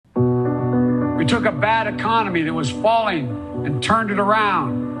We took a bad economy that was falling and turned it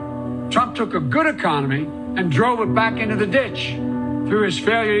around. Trump took a good economy and drove it back into the ditch through his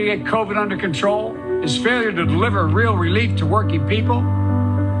failure to get COVID under control, his failure to deliver real relief to working people.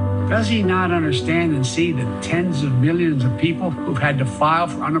 Does he not understand and see the tens of millions of people who've had to file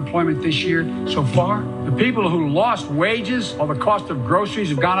for unemployment this year so far? The people who lost wages while the cost of groceries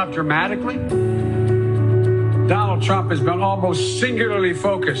have gone up dramatically? Donald Trump has been almost singularly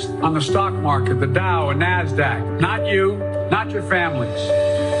focused on the stock market, the Dow and NASDAQ. Not you, not your families.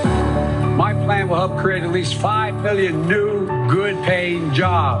 My plan will help create at least 5 million new, good-paying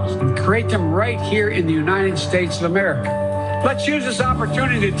jobs and create them right here in the United States of America. Let's use this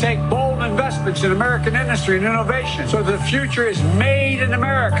opportunity to take bold investments in American industry and innovation so the future is made in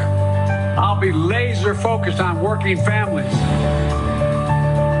America. I'll be laser focused on working families.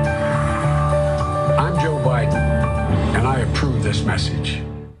 I'm Joe Biden, and I approve this message.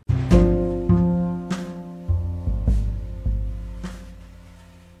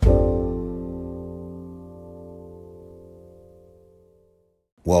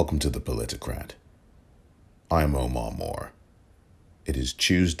 Welcome to The Politicrat. I'm Omar Moore. It is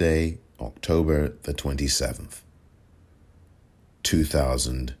Tuesday, October the 27th,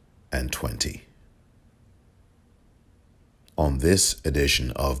 2020. On this edition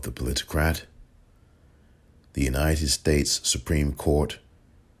of The Politicrat, the United States Supreme Court,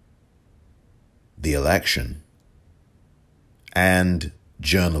 the election, and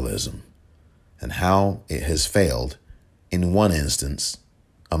journalism, and how it has failed in one instance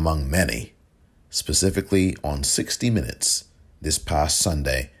among many, specifically on 60 Minutes this past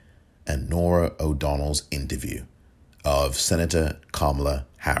Sunday and Norah O'Donnell's interview of Senator Kamala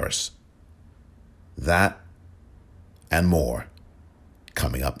Harris. That and more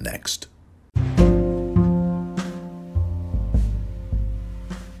coming up next.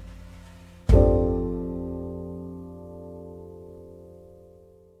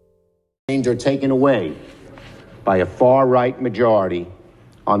 Are taken away by a far-right majority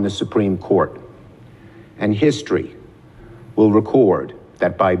on the Supreme Court. And history will record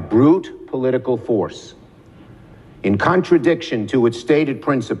that by brute political force, in contradiction to its stated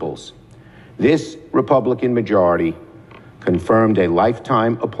principles, this Republican majority confirmed a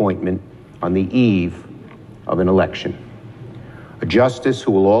lifetime appointment on the eve of an election. A justice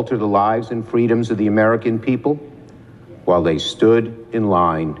who will alter the lives and freedoms of the American people while they stood in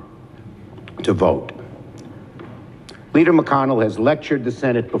line to vote. Leader McConnell has lectured the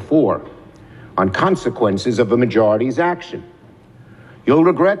Senate before on consequences of a majority's action. You'll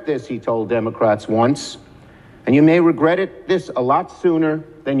regret this, he told Democrats once, and you may regret this a lot sooner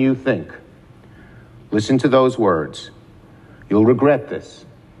than you think. Listen to those words. You'll regret this,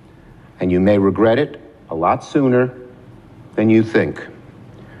 and you may regret it a lot sooner than you think.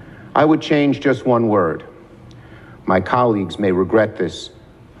 I would change just one word. My colleagues may regret this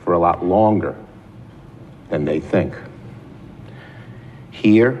for a lot longer than they think.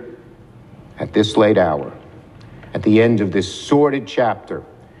 Here, at this late hour, at the end of this sordid chapter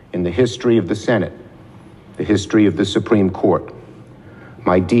in the history of the Senate, the history of the Supreme Court,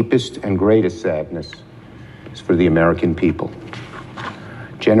 my deepest and greatest sadness is for the American people.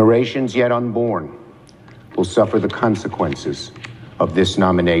 Generations yet unborn will suffer the consequences of this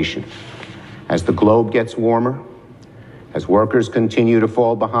nomination. As the globe gets warmer, as workers continue to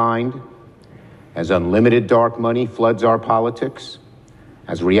fall behind, as unlimited dark money floods our politics,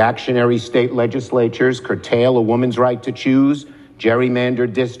 as reactionary state legislatures curtail a woman's right to choose,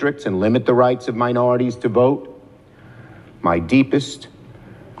 gerrymander districts, and limit the rights of minorities to vote, my deepest,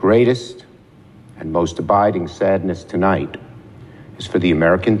 greatest, and most abiding sadness tonight is for the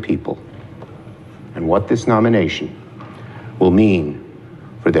American people and what this nomination will mean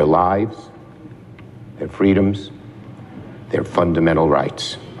for their lives, their freedoms, their fundamental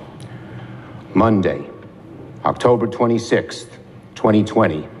rights. Monday, October 26th,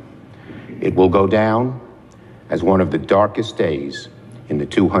 2020, it will go down as one of the darkest days in the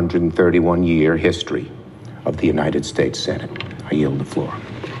 231-year history of the United States Senate. I yield the floor.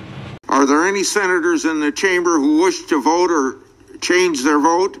 Are there any senators in the chamber who wish to vote or change their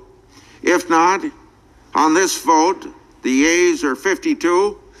vote? If not, on this vote, the yeas are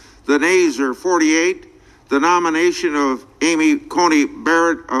 52, the nays are 48. The nomination of Amy Coney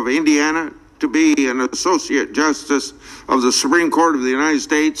Barrett of Indiana to be an Associate Justice of the Supreme Court of the United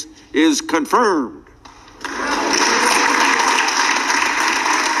States is confirmed.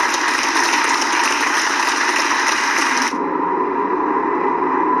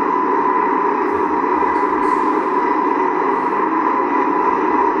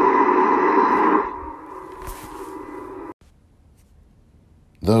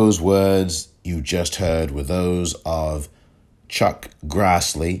 Those words you just heard were those of Chuck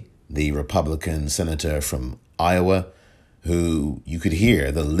Grassley, the Republican senator from Iowa, who you could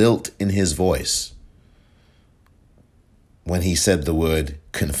hear the lilt in his voice when he said the word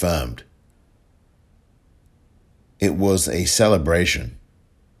confirmed. It was a celebration,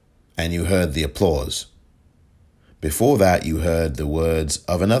 and you heard the applause. Before that, you heard the words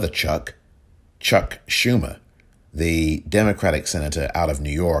of another Chuck Schumer, the Democratic senator out of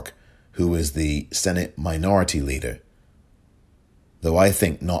New York, who is the Senate Minority Leader. Though I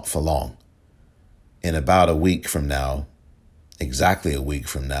think not for long. In about a week from now, exactly a week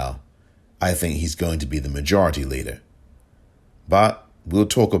from now, I think he's going to be the Majority Leader. But we'll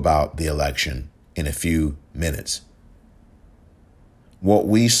talk about the election in a few minutes. What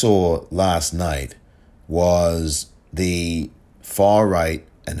we saw last night was the far-right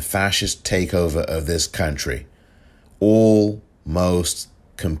and fascist takeover of this country, almost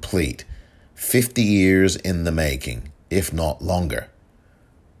complete, 50 years in the making, if not longer.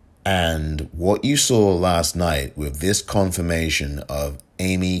 And what you saw last night with this confirmation of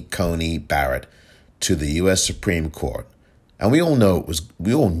Amy Coney Barrett to the U.S. Supreme Court, and we all knew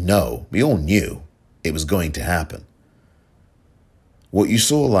it was going to happen. What you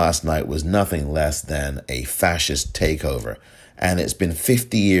saw last night was nothing less than a fascist takeover. And it's been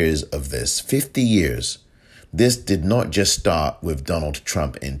 50 years of this. 50 years. This did not just start with Donald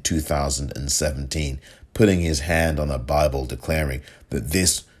Trump in 2017, putting his hand on a Bible declaring that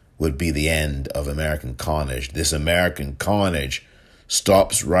this would be the end of American carnage. This American carnage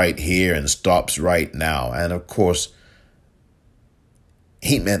stops right here and stops right now. And of course,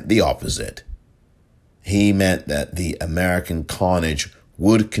 he meant the opposite. He meant that the American carnage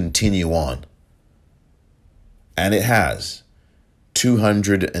would continue on. And it has.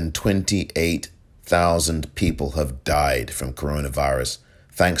 228,000 people have died from coronavirus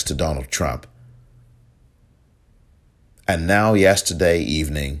thanks to Donald Trump. And now yesterday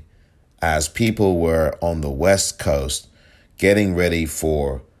evening, as people were on the West Coast getting ready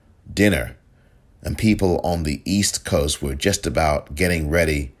for dinner, and people on the East Coast were just about getting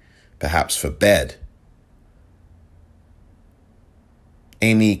ready, perhaps for bed,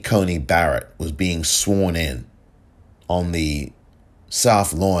 Amy Coney Barrett was being sworn in on the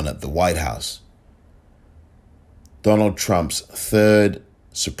South Lawn at the White House. Donald Trump's third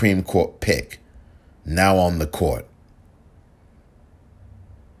Supreme Court pick, now on the court.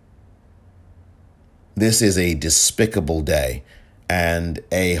 This is a despicable day and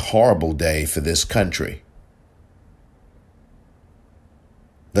a horrible day for this country.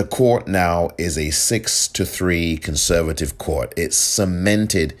 The court now is a 6-3 conservative court. It's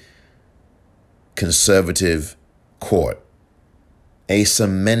cemented conservative court. A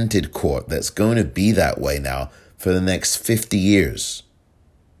cemented court that's going to be that way now for the next 50 years.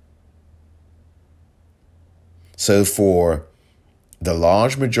 So for the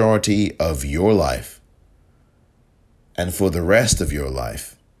large majority of your life, and for the rest of your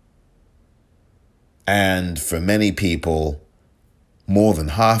life, and for many people, more than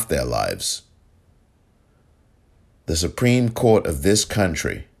half their lives, the Supreme Court of this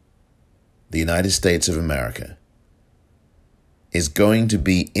country, the United States of America, is going to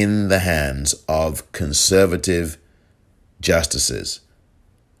be in the hands of conservative justices.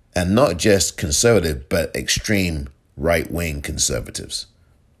 And not just conservative, but extreme right-wing conservatives.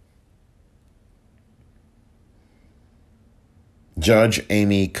 Judge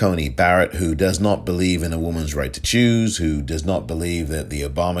Amy Coney Barrett, who does not believe in a woman's right to choose, who does not believe that the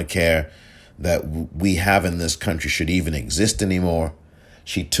Obamacare that we have in this country should even exist anymore.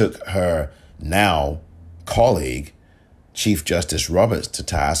 She took her now colleague, Chief Justice Roberts, to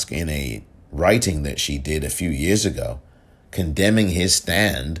task in a writing that she did a few years ago, condemning his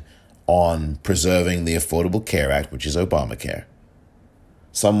stand on preserving the Affordable Care Act, which is Obamacare.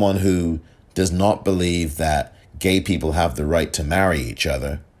 Someone who does not believe that gay people have the right to marry each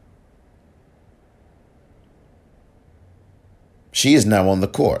other. She is now on the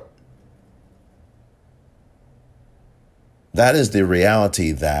court. That is the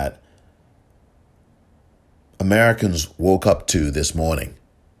reality that Americans woke up to this morning.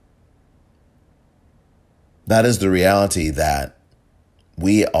 That is the reality that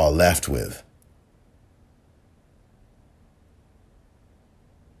we are left with.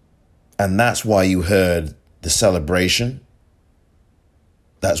 And that's why you heard the celebration.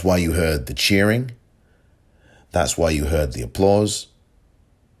 That's why you heard the cheering. That's why you heard the applause.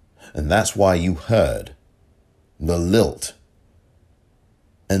 And that's why you heard the lilt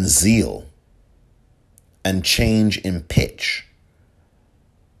and zeal and change in pitch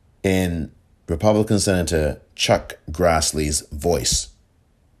in Republican Senator Chuck Grassley's voice.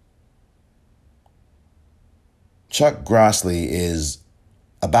 Chuck Grassley is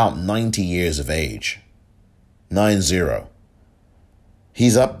about 90 years of age. 90.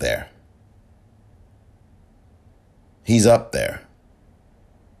 He's up there. He's up there.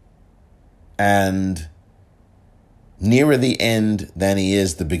 And nearer the end than he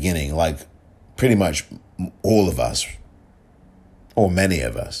is the beginning, like pretty much all of us, or many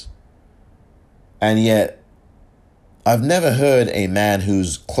of us. And yet, I've never heard a man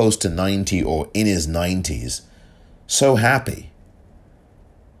who's close to 90 or in his 90s so happy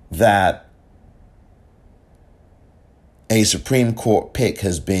that a Supreme Court pick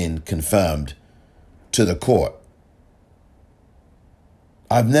has been confirmed to the court.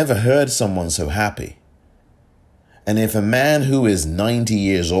 I've never heard someone so happy. And if a man who is 90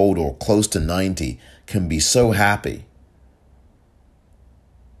 years old or close to 90 can be so happy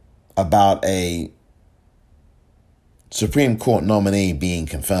about a Supreme Court nominee being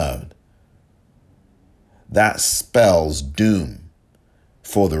confirmed, that spells doom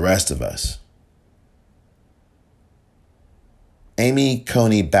for the rest of us. Amy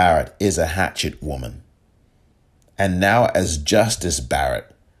Coney Barrett is a hatchet woman. And now as Justice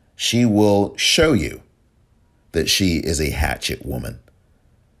Barrett, she will show you that she is a hatchet woman.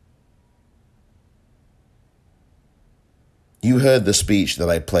 You heard the speech that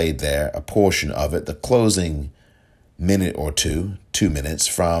I played there, a portion of it, the closing minute or 2 minutes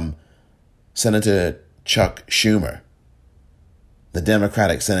from Senator Chuck Schumer, the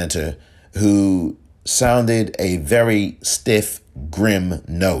Democratic senator who sounded a very stiff, grim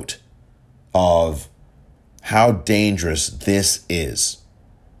note of how dangerous this is.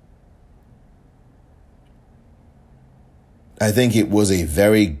 I think it was a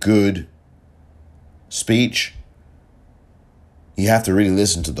very good speech. You have to really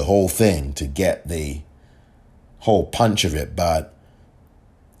listen to the whole thing to get the whole punch of it, but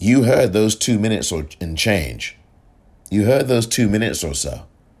you heard those 2 minutes and change. You heard those 2 minutes or so.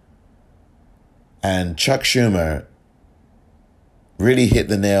 And Chuck Schumer really hit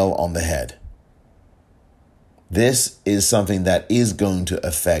the nail on the head. This is something that is going to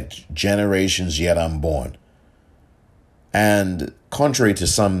affect generations yet unborn. And contrary to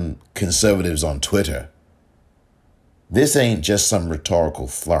some conservatives on Twitter, this ain't just some rhetorical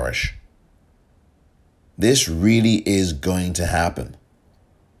flourish. This really is going to happen.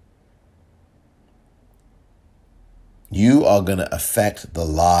 You are going to affect the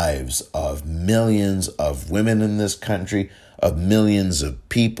lives of millions of women in this country, of millions of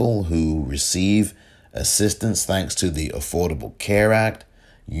people who receive assistance thanks to the Affordable Care Act.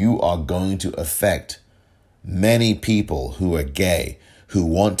 You are going to affect many people who are gay, who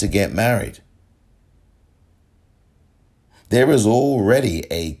want to get married. There is already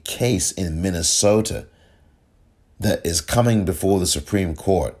a case in Minnesota that is coming before the Supreme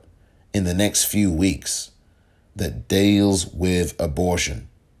Court in the next few weeks that deals with abortion.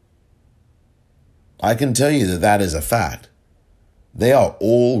 I can tell you that that is a fact. They are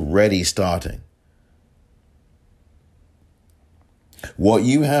already starting. What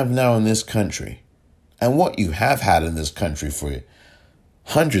you have now in this country, and what you have had in this country for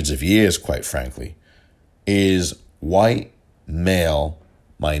hundreds of years, quite frankly, is white, male,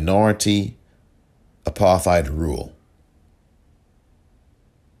 minority, apartheid rule.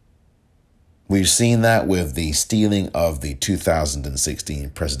 We've seen that with the stealing of the 2016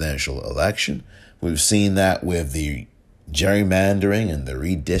 presidential election. We've seen that with the gerrymandering and the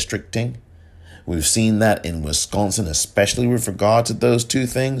redistricting. We've seen that in Wisconsin, especially with regard to those two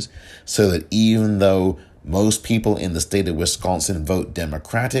things, so that even though most people in the state of Wisconsin vote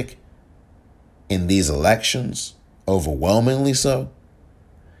Democratic in these elections, overwhelmingly so,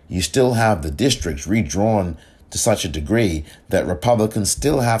 you still have the districts redrawn to such a degree that Republicans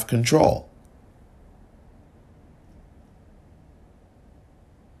still have control.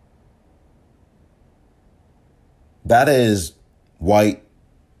 That is white,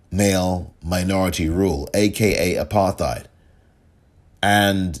 male, minority rule, aka apartheid.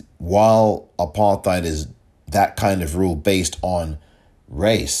 And while apartheid is that kind of rule based on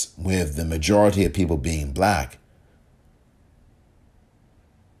race, with the majority of people being black,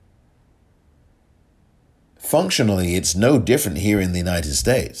 functionally, it's no different here in the United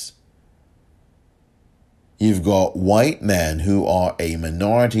States. You've got white men who are a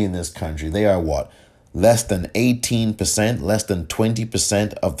minority in this country. They are what? Less than 18%, less than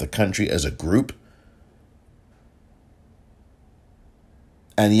 20% of the country as a group.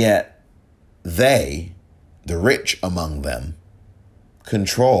 And yet they, the rich among them,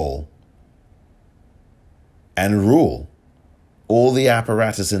 control and rule all the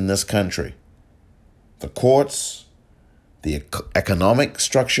apparatus in this country. The courts, the economic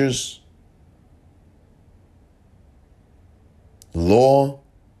structures, law,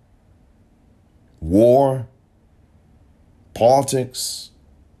 war, politics,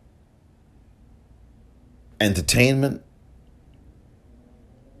 entertainment.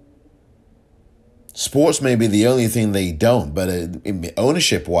 Sports may be the only thing they don't, but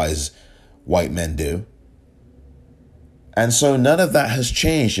ownership-wise, white men do. And so none of that has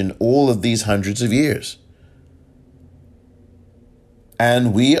changed in all of these hundreds of years.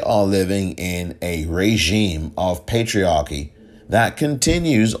 And we are living in a regime of patriarchy that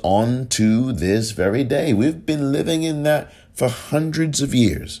continues on to this very day. We've been living in that for hundreds of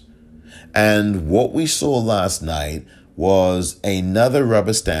years. And what we saw last night was another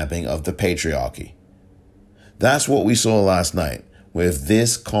rubber stamping of the patriarchy. That's what we saw last night with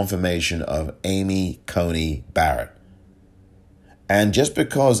this confirmation of Amy Coney Barrett. And just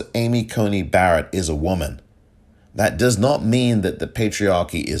because Amy Coney Barrett is a woman, that does not mean that the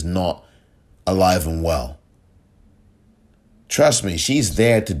patriarchy is not alive and well. Trust me, she's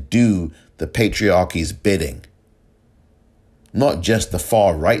there to do the patriarchy's bidding. Not just the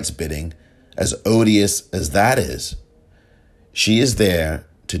far right's bidding, as odious as that is. She is there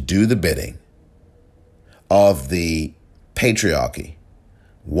to do the bidding of the patriarchy,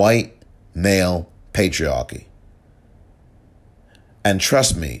 white male patriarchy. And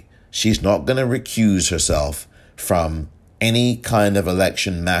trust me, she's not going to recuse herself from any kind of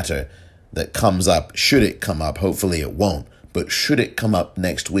election matter that comes up, should it come up. Hopefully it won't, but should it come up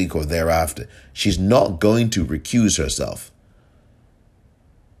next week or thereafter, she's not going to recuse herself.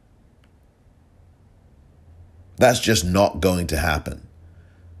 That's just not going to happen.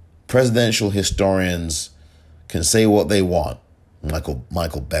 Presidential historians can say what they want, Michael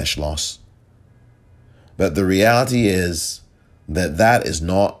Beschloss. But the reality is that is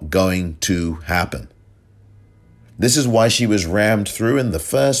not going to happen. This is why she was rammed through in the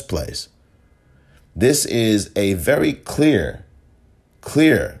first place. This is a very clear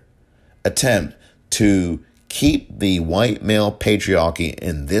attempt to keep the white male patriarchy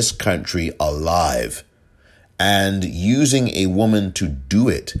in this country alive. And using a woman to do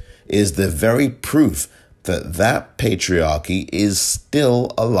it is the very proof that patriarchy is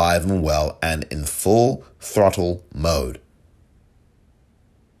still alive and well and in full throttle mode.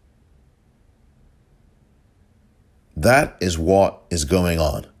 That is what is going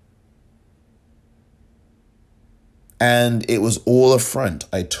on. And it was all a front.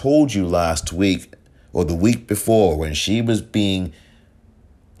 I told you last week or the week before when she was being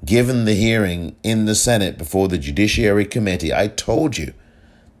given the hearing in the Senate before the Judiciary Committee, I told you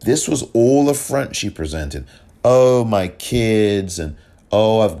this was all a front she presented. Oh, my kids, and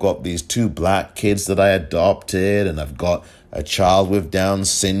oh, I've got these 2 black kids that I adopted, and I've got a child with Down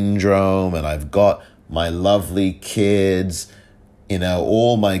syndrome, and I've got my lovely kids. You know,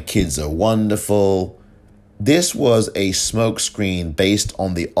 all my kids are wonderful. This was a smokescreen based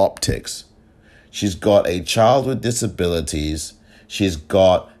on the optics. She's got a child with disabilities. She's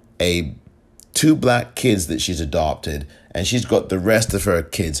got 2 black kids that she's adopted, and she's got the rest of her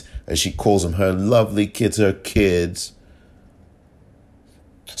kids, as she calls them, her lovely kids, her kids.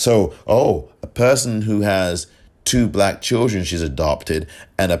 So, a person who has 2 black children she's adopted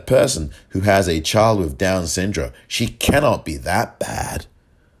and a person who has a child with Down syndrome, she cannot be that bad.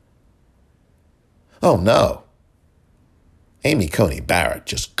 Oh, no. Amy Coney Barrett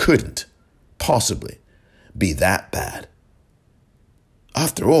just couldn't possibly be that bad.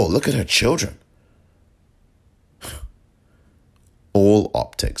 After all, look at her children. All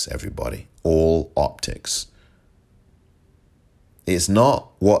optics, everybody. All optics. It's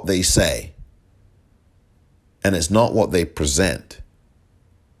not what they say, and it's not what they present.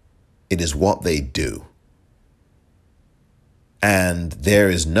 It is what they do. And there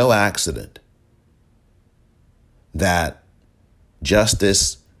is no accident that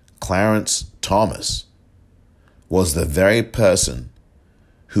Justice Clarence Thomas was the very person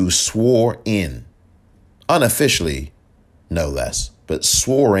who swore in, unofficially, no less, but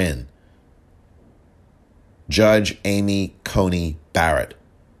swore in Judge Amy Coney Barrett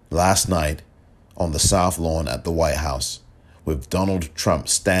last night on the South Lawn at the White House with Donald Trump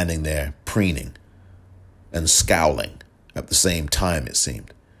standing there preening and scowling at the same time, it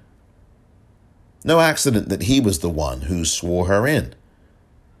seemed. No accident that he was the one who swore her in.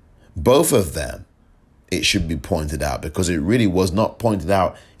 Both of them, it should be pointed out, because it really was not pointed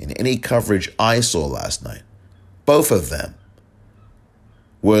out in any coverage I saw last night. Both of them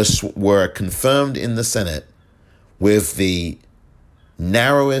were confirmed in the Senate with the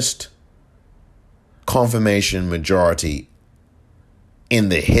narrowest confirmation majority in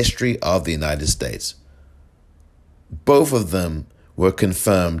the history of the United States. Both of them were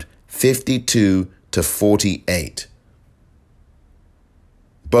confirmed 52 to 48.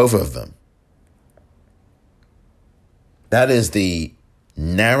 Both of them. That is the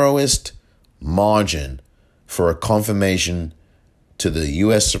narrowest margin for a confirmation to the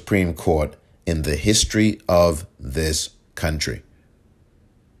U.S. Supreme Court in the history of this country.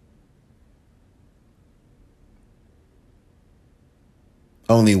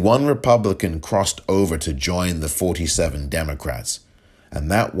 Only one Republican crossed over to join the 47 Democrats, and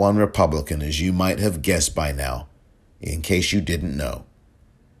that one Republican, as you might have guessed by now, in case you didn't know,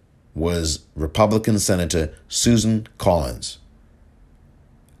 was Republican Senator Susan Collins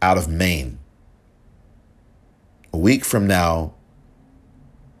out of Maine. A week from now,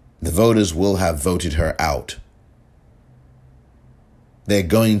 the voters will have voted her out. They're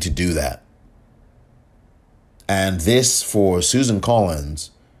going to do that. And this, for Susan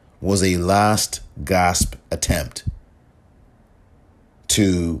Collins, was a last gasp attempt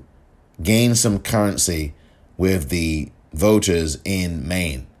to gain some currency with the voters in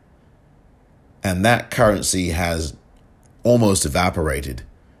Maine. And that currency has almost evaporated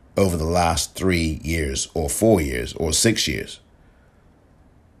over the last 3 years or 4 years or 6 years.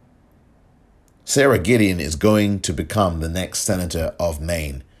 Sarah Gideon is going to become the next senator of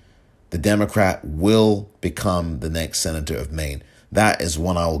Maine. The Democrat will become the next senator of Maine. That is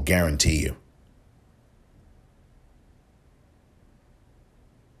one I will guarantee you.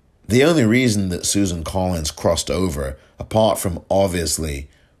 The only reason that Susan Collins crossed over, apart from obviously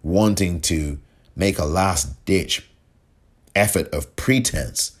wanting to make a last-ditch effort of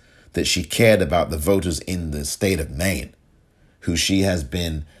pretense that she cared about the voters in the state of Maine, who she has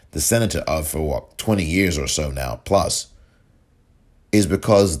been the senator of for 20 years or so now, plus, is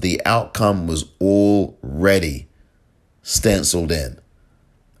because the outcome was already stenciled in,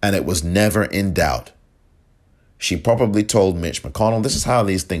 and it was never in doubt. She probably told Mitch McConnell, this is how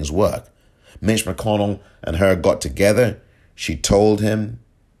these things work. Mitch McConnell and her got together. She told him,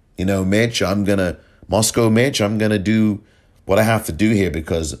 Mitch, Moscow Mitch, I'm going to do what I have to do here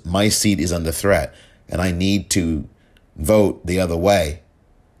because my seat is under threat and I need to vote the other way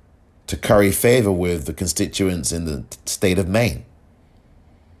to curry favor with the constituents in the state of Maine.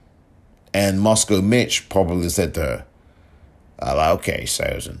 And Moscow Mitch probably said to her, well, okay,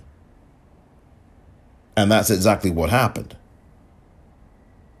 Susan. And that's exactly what happened.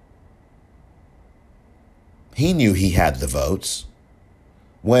 He knew he had the votes.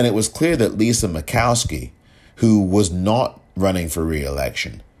 When it was clear that Lisa Murkowski, who was not running for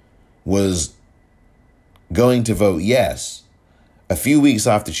re-election, was going to vote yes, a few weeks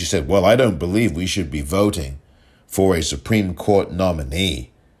after she said, well, I don't believe we should be voting for a Supreme Court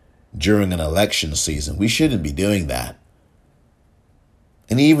nominee during an election season. We shouldn't be doing that.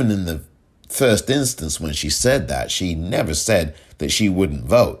 And even in the first instance when she said that, she never said that she wouldn't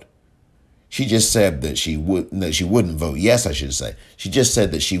vote. She just said that she wouldn't vote yes, I should say. She just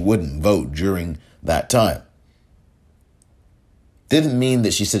said that she wouldn't vote during that time. Didn't mean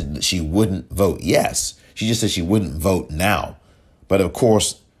that she said that she wouldn't vote yes. She just said she wouldn't vote now. But of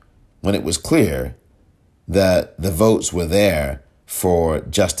course, when it was clear that the votes were there for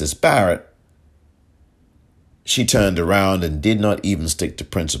Justice Barrett, she turned around and did not even stick to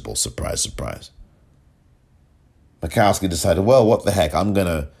principle. Surprise, surprise. Murkowski decided, well, what the heck, I'm going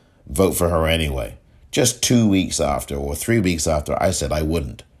to vote for her anyway. Just 2 weeks after or 3 weeks after I said I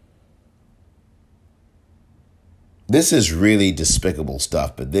wouldn't. This is really despicable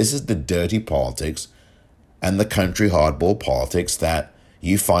stuff, but this is the dirty politics and the country hardball politics that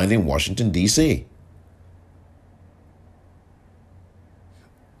you find in Washington, D.C.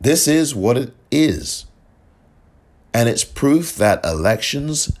 This is what it is. And it's proof that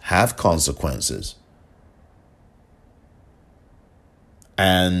elections have consequences.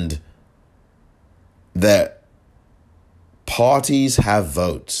 And that parties have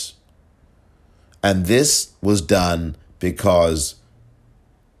votes. And this was done because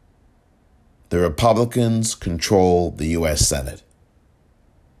the Republicans control the U.S. Senate.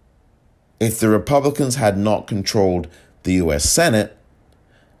 If the Republicans had not controlled the U.S. Senate,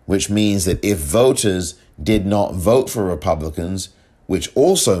 which means that if voters did not vote for Republicans, which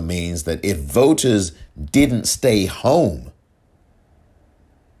also means that if voters didn't stay home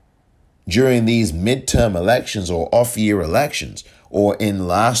during these midterm elections or off-year elections or in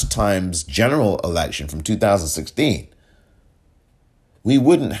last time's general election from 2016, we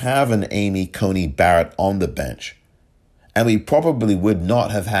wouldn't have an Amy Coney Barrett on the bench. And we probably would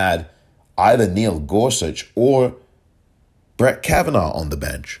not have had either Neil Gorsuch or Brett Kavanaugh on the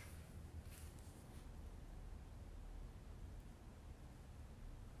bench.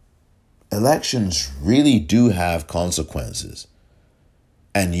 Elections really do have consequences.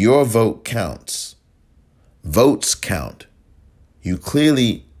 And your vote counts. Votes count. You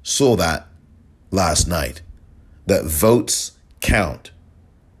clearly saw that last night, that votes count.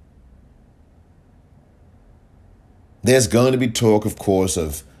 There's going to be talk, of course,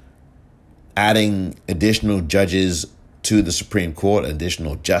 of adding additional judges to the Supreme Court,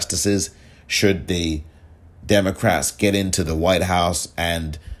 additional justices, should the Democrats get into the White House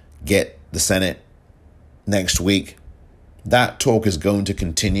and get the Senate next week. That talk is going to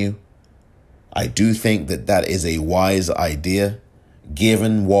continue. I do think that that is a wise idea,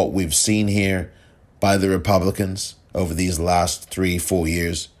 given what we've seen here by the Republicans over these last 3-4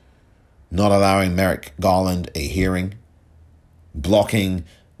 years, not allowing Merrick Garland a hearing, blocking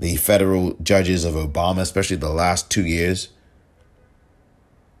the federal judges of Obama, especially the last 2 years.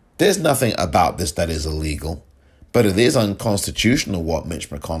 There's nothing about this that is illegal, but it is unconstitutional what Mitch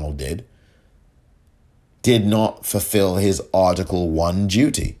McConnell did not fulfill his Article 1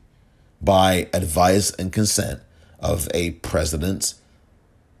 duty by advice and consent of a president's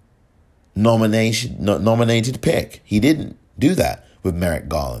nominated pick. He didn't do that with Merrick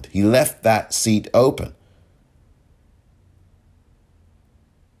Garland. He left that seat open.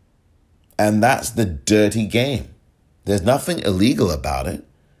 And that's the dirty game. There's nothing illegal about it.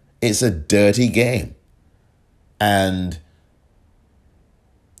 It's a dirty game. And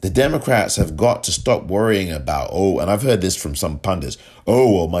the Democrats have got to stop worrying about, and I've heard this from some pundits,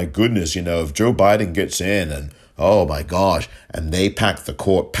 well, my goodness, if Joe Biden gets in and, oh my gosh, and they pack the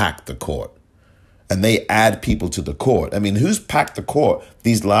court, and they add people to the court. I mean, who's packed the court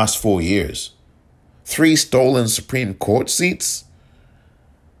these last 4 years? 3 stolen Supreme Court seats?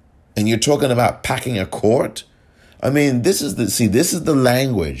 And you're talking about packing a court? I mean, this is the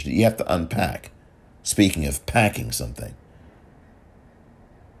language that you have to unpack. Speaking of packing something.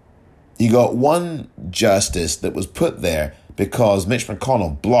 You got one justice that was put there because Mitch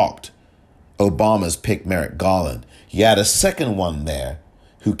McConnell blocked Obama's pick, Merrick Garland. You had a second one there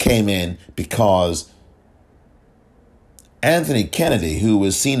who came in because Anthony Kennedy, who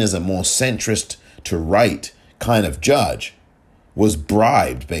was seen as a more centrist to right kind of judge, was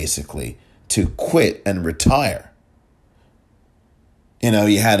bribed basically to quit and retire.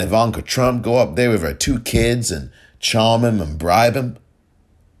 You had Ivanka Trump go up there with her 2 kids and charm him and bribe him.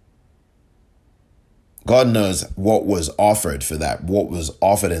 God knows what was offered for that, what was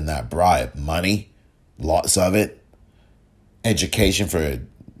offered in that bribe. Money, lots of it. Education for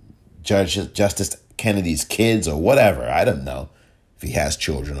Justice Kennedy's kids or whatever. I don't know if he has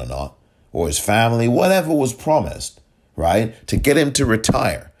children or not. Or his family, whatever was promised, right? To get him to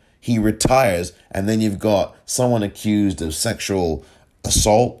retire. He retires, and then you've got someone accused of sexual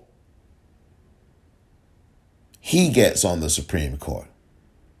assault. He gets on the Supreme Court.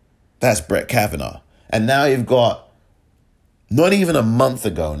 That's Brett Kavanaugh. And now you've got, not even a month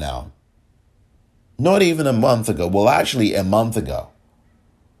ago, well, actually a month ago,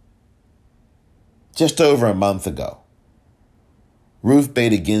 just over a month ago, Ruth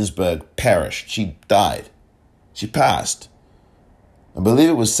Bader Ginsburg perished. She died. She passed. I believe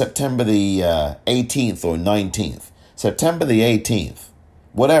it was September the 18th or 19th. September the 18th,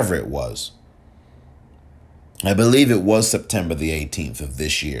 whatever it was. I believe it was September the 18th of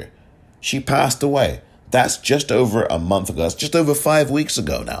this year. She passed away. That's just over a month ago. That's just over 5 weeks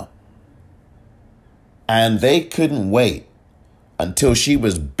ago now. And they couldn't wait until she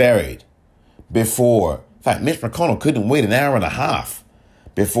was buried before. In fact, Mitch McConnell couldn't wait an hour and a half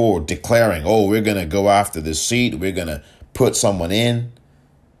before declaring, we're going to go after this seat. We're going to put someone in.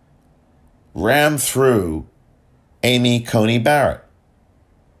 Rammed through Amy Coney Barrett,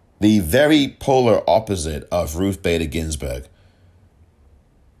 the very polar opposite of Ruth Bader Ginsburg.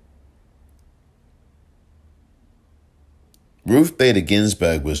 Ruth Bader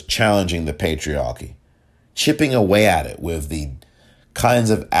Ginsburg was challenging the patriarchy, chipping away at it with the kinds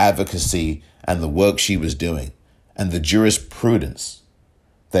of advocacy and the work she was doing and the jurisprudence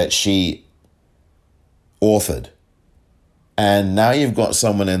that she authored. And now you've got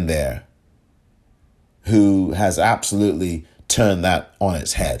someone in there who has absolutely turned that on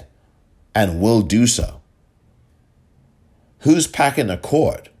its head and will do so. Who's packing a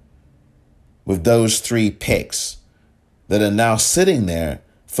court with those 3 picks that are now sitting there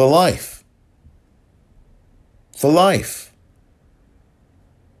for life? For life.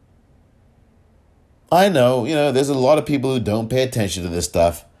 I know, there's a lot of people who don't pay attention to this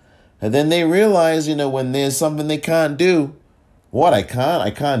stuff. And then they realize, when there's something they can't do. What, I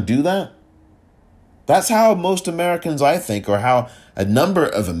can't do that? That's how most Americans, I think, or how a number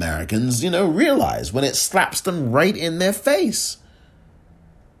of Americans, realize when it slaps them right in their face.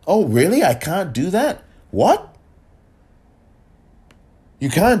 Oh, really? I can't do that? What? You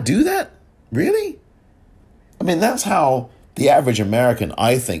can't do that? Really? I mean, that's how the average American,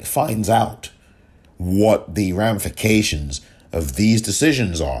 I think, finds out what the ramifications of these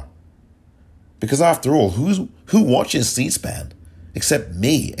decisions are. Because after all, who watches C-SPAN except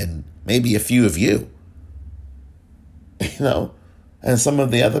me and maybe a few of you? And some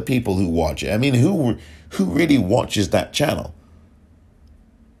of the other people who watch it. I mean, who really watches that channel?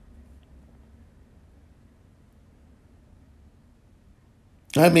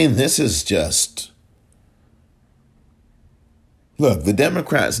 I mean, this is just... Look, the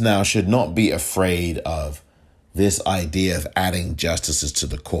Democrats now should not be afraid of this idea of adding justices to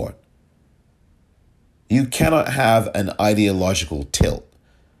the court. You cannot have an ideological tilt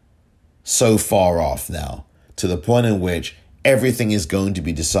so far off now to the point in which everything is going to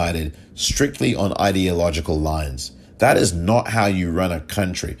be decided strictly on ideological lines. That is not how you run a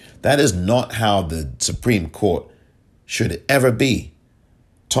country. That is not how the Supreme Court should ever be.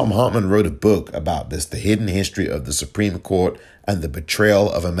 Tom Hartman wrote a book about this, The Hidden History of the Supreme Court and the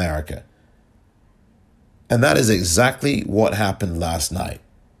Betrayal of America. And that is exactly what happened last night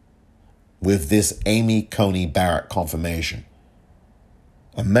with this Amy Coney Barrett confirmation.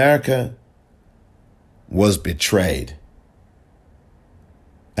 America was betrayed,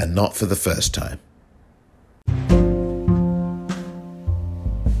 and not for the first time.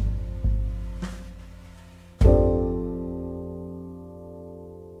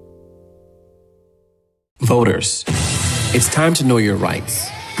 Voters, it's time to know your rights.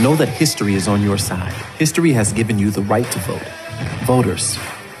 Know that history is on your side. History has given you the right to vote. Voters,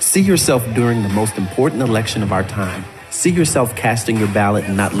 see yourself during the most important election of our time. See yourself casting your ballot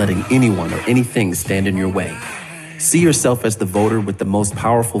and not letting anyone or anything stand in your way. See yourself as the voter with the most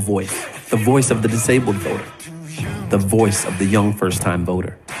powerful voice, the voice of the disabled voter, the voice of the young first-time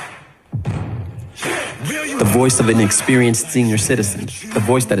voter, the voice of an experienced senior citizen, the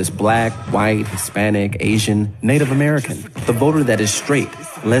voice that is Black, white, Hispanic, Asian, Native American, the voter that is straight,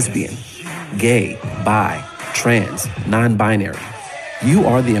 lesbian, gay, bi, trans, non-binary. You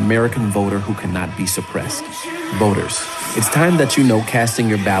are the American voter who cannot be suppressed. Voters, it's time that you know casting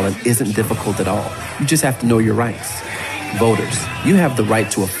your ballot isn't difficult at all. You just have to know your rights. Voters, you have the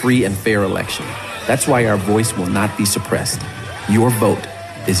right to a free and fair election. That's why our voice will not be suppressed. Your vote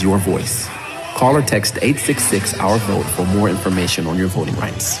is your voice. Call or text 866-OUR-VOTE for more information on your voting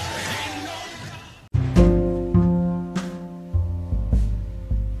rights.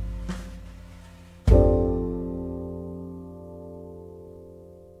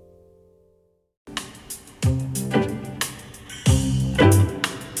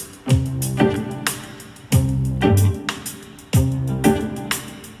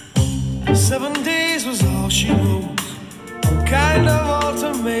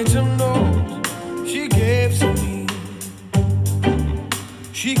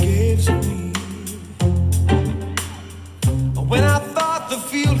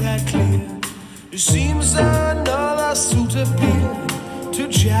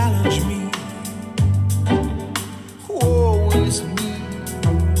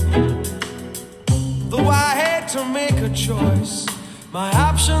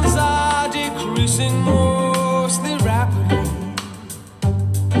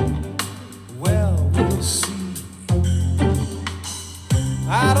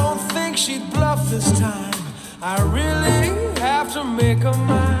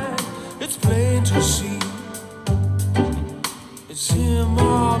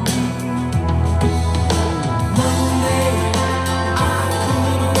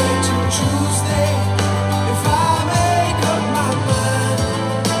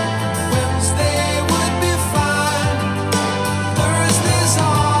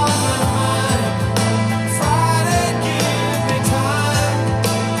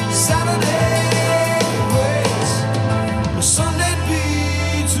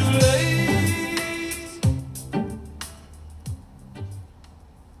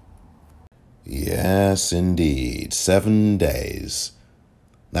 Yes, indeed. 7 days.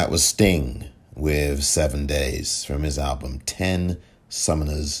 That was Sting with 7 Days from his album 10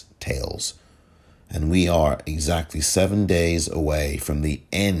 Summoner's Tales. And we are exactly 7 days away from the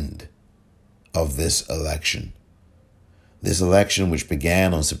end of this election. This election, which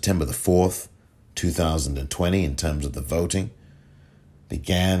began on September the 4th, 2020, in terms of the voting,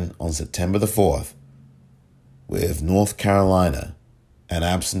 began on September the 4th with North Carolina and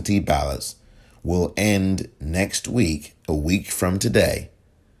absentee ballots, will end next week, a week from today,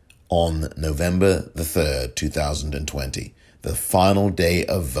 on November the 3rd, 2020, the final day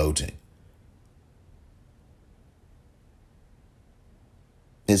of voting.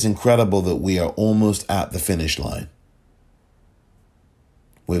 It's incredible that we are almost at the finish line.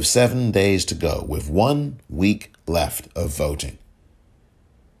 with 7 days to go, with 1 week left of voting,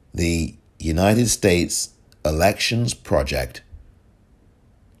 the United States Elections Project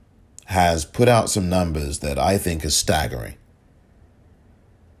has put out some numbers that I think are staggering.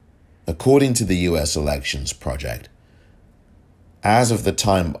 According to the U.S. Elections Project, as of the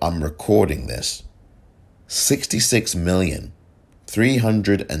time I'm recording this,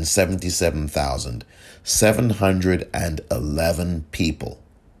 66,377,711 people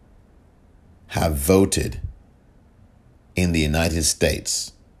have voted in the United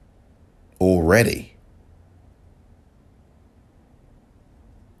States already.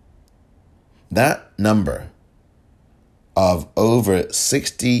 That number of over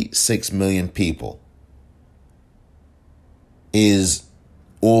 66 million people is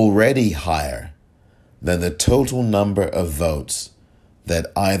already higher than the total number of votes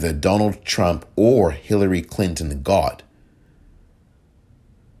that either Donald Trump or Hillary Clinton got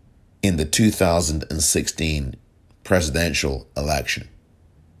in the 2016 presidential election.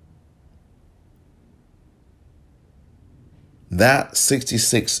 That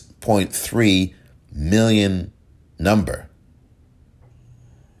 66.3 million number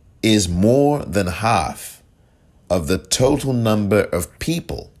is more than half of the total number of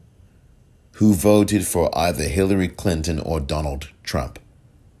people who voted for either Hillary Clinton or Donald Trump.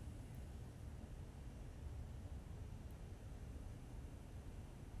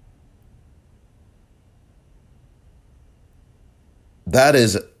 That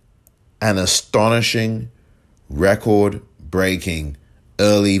is an astonishing, record-breaking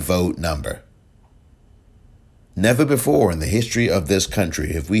early vote number. Never before in the history of this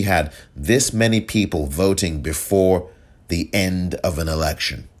country have we had this many people voting before the end of an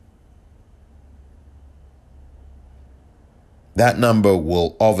election. That number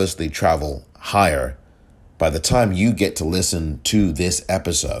will obviously travel higher by the time you get to listen to this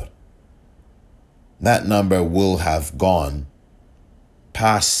episode. That number will have gone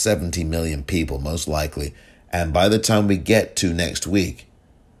past 70 million people, most likely. And by the time we get to next week,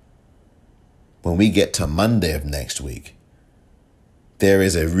 when we get to Monday of next week, there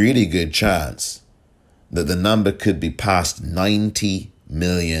is a really good chance that the number could be past 90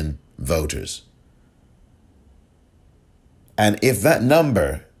 million voters. And if that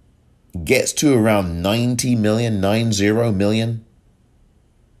number gets to around 90 million,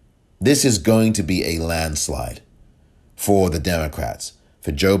 this is going to be a landslide for the Democrats,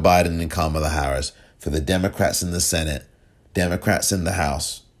 for Joe Biden and Kamala Harris, for the Democrats in the Senate, Democrats in the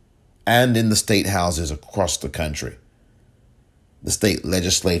House, and in the state houses across the country. The state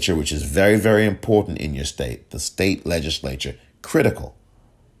legislature, which is very, very important in your state, the state legislature, critical.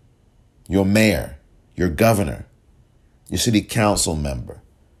 Your mayor, your governor, your city council member,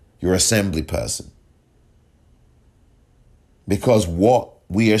 your assembly person. Because what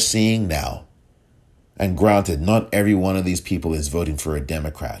we are seeing now, and granted, not every one of these people is voting for a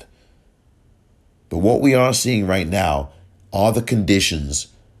Democrat, but what we are seeing right now are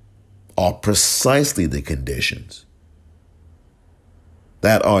precisely the conditions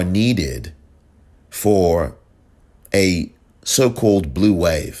that are needed for a so-called blue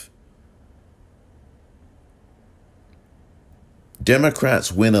wave.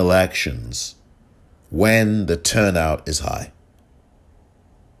 Democrats win elections when the turnout is high.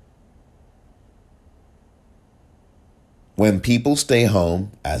 When people stay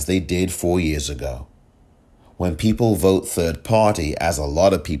home, as they did 4 years ago. When people vote third party, as a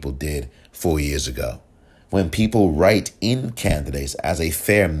lot of people did 4 years ago. When people write in candidates, as a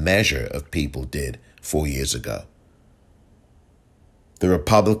fair measure of people did 4 years ago. The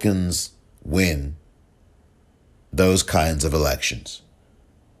Republicans win those kinds of elections.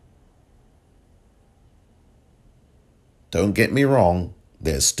 Don't get me wrong,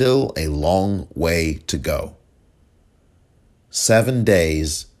 there's still a long way to go. 7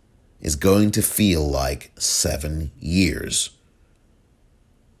 days is going to feel like 7 years.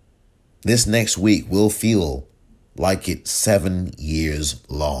 This next week will feel like it's 7 years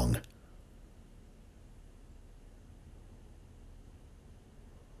long.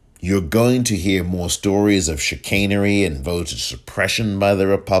 You're going to hear more stories of chicanery and voter suppression by the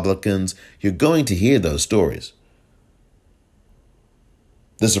Republicans. You're going to hear those stories.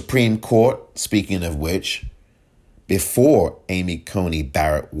 The Supreme Court, speaking of which, before Amy Coney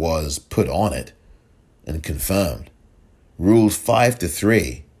Barrett was put on it and confirmed, ruled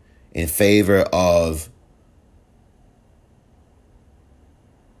 5-3 in favor of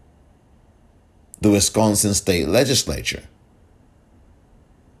the Wisconsin state legislature,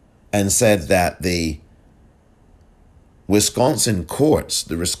 and said that the Wisconsin courts,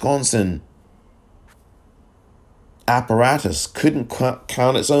 the Wisconsin apparatus couldn't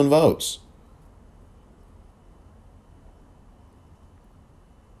count its own votes.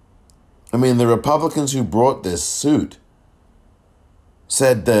 I mean, the Republicans who brought this suit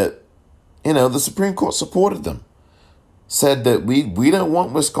said that, the Supreme Court supported them. Said that we don't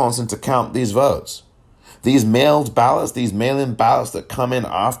want Wisconsin to count these votes. These mailed ballots, these mail-in ballots that come in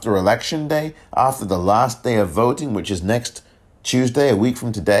after Election Day, after the last day of voting, which is next Tuesday, a week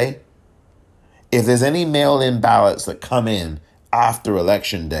from today. If there's any mail-in ballots that come in after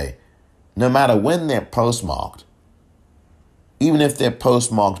Election Day, no matter when they're postmarked, even if they're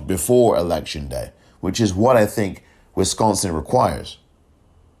postmarked before Election Day, which is what I think Wisconsin requires,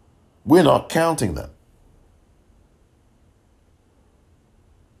 we're not counting them.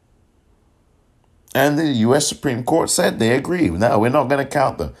 And the U.S. Supreme Court said they agree. No, we're not going to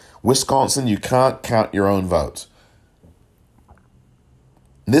count them. Wisconsin, you can't count your own votes.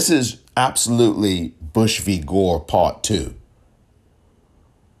 This is absolutely Bush v. Gore Part 2.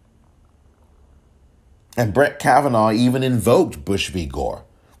 And Brett Kavanaugh even invoked Bush v. Gore,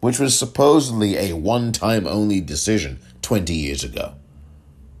 which was supposedly a one-time only decision 20 years ago.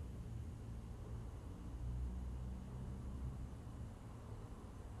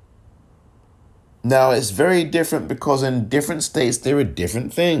 Now, it's very different because in different states, there are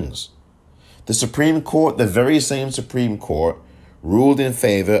different things. The Supreme Court, the very same Supreme Court, ruled in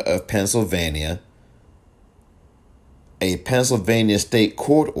favor of Pennsylvania, a Pennsylvania state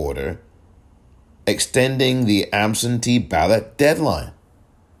court order extending the absentee ballot deadline.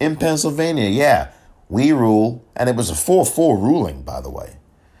 In Pennsylvania, yeah, we rule, and it was a 4-4 ruling, by the way.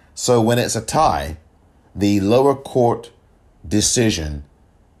 So when it's a tie, the lower court decision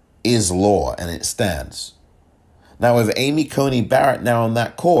is law and it stands. Now, with Amy Coney Barrett now on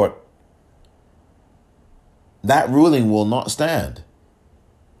that court, that ruling will not stand.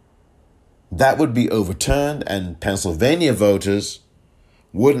 That would be overturned and Pennsylvania voters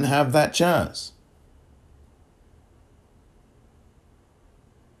wouldn't have that chance.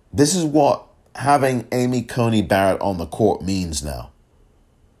 This is what having Amy Coney Barrett on the court means now.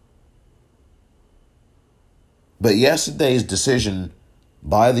 But yesterday's decision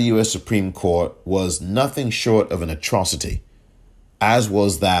by the U.S. Supreme Court was nothing short of an atrocity, as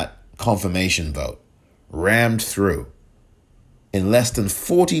was that confirmation vote, rammed through in less than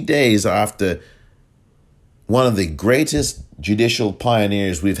 40 days after one of the greatest judicial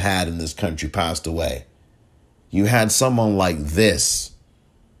pioneers we've had in this country passed away. You had someone like this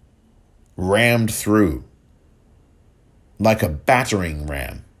rammed through like a battering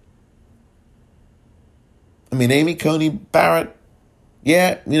ram. I mean, Amy Coney Barrett,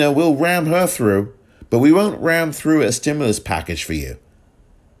 yeah, we'll ram her through, but we won't ram through a stimulus package for you,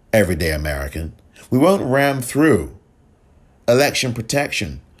 everyday American. We won't ram through election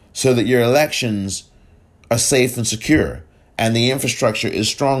protection so that your elections are safe and secure and the infrastructure is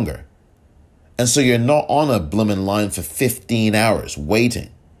stronger. And so you're not on a blooming line for 15 hours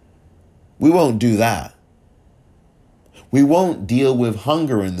waiting. We won't do that. We won't deal with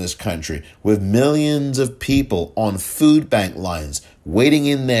hunger in this country with millions of people on food bank lines waiting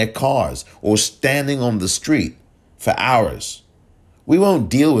in their cars or standing on the street for hours. We won't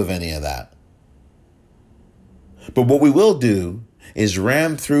deal with any of that. But what we will do is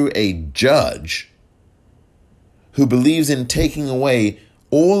ram through a judge who believes in taking away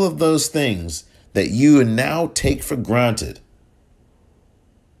all of those things that you now take for granted.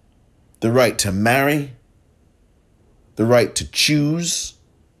 The right to marry, the right to choose,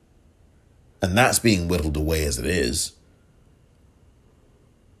 and that's being whittled away as it is.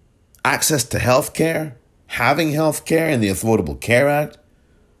 Access to health care, having health care in the Affordable Care Act.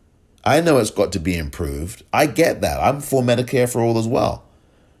 I know it's got to be improved. I get that. I'm for Medicare for all as well.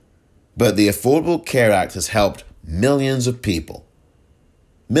 But the Affordable Care Act has helped millions of people.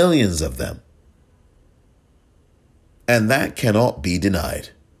 Millions of them. And that cannot be denied.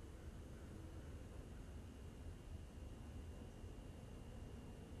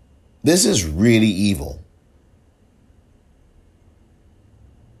 This is really evil.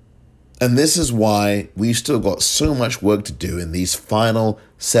 And this is why we've still got so much work to do in these final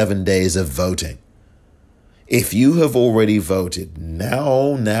 7 days of voting. If you have already voted,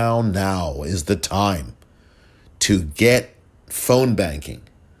 now is the time to get phone banking,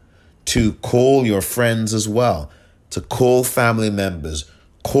 to call your friends as well, to call family members,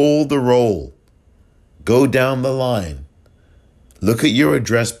 call the roll, go down the line. Look at your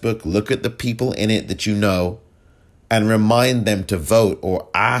address book, look at the people in it that you know, and remind them to vote or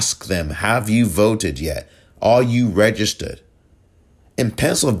ask them, have you voted yet? Are you registered? In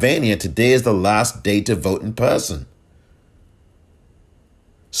Pennsylvania, today is the last day to vote in person.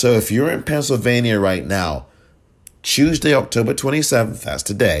 So if you're in Pennsylvania right now, Tuesday, October 27th, that's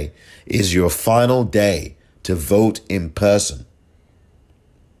today, is your final day to vote in person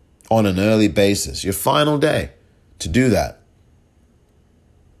on an early basis. Your final day to do that.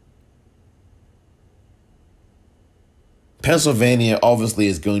 Pennsylvania obviously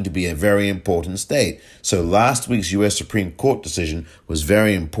is going to be a very important state. So last week's U.S. Supreme Court decision was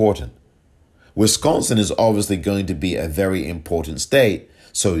very important. Wisconsin is obviously going to be a very important state.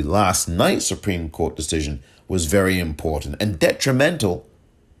 So last night's Supreme Court decision was very important and detrimental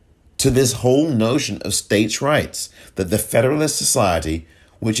to this whole notion of states' rights, that the Federalist Society,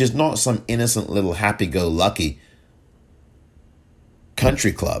 which is not some innocent little happy-go-lucky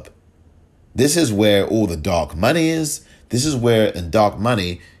country club, this is where all the dark money is. This is where, in dark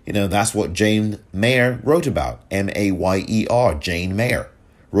money, that's what Jane Mayer wrote about. Mayer, Jane Mayer,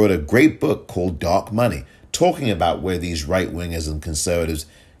 wrote a great book called Dark Money, talking about where these right-wingers and conservatives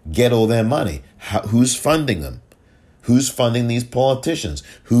get all their money. Who's funding them? Who's funding these politicians?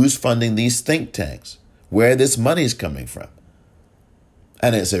 Who's funding these think tanks? Where this money is coming from?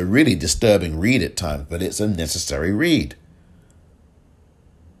 And it's a really disturbing read at times, but it's a necessary read.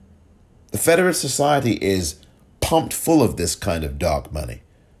 The Federalist Society is pumped full of this kind of dark money.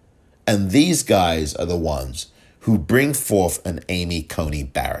 And these guys are the ones who bring forth an Amy Coney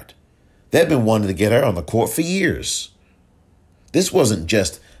Barrett. They've been wanting to get her on the court for years. This wasn't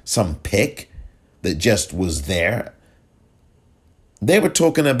just some pick that just was there. They were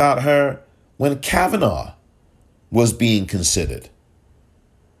talking about her when Kavanaugh was being considered.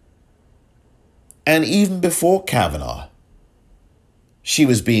 And even before Kavanaugh, she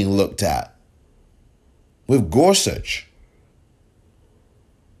was being looked at. With Gorsuch.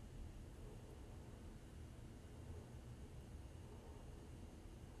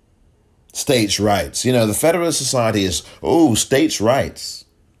 States' rights. The Federalist Society is, states' rights.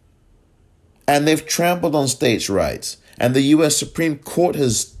 And they've trampled on states' rights. And the U.S. Supreme Court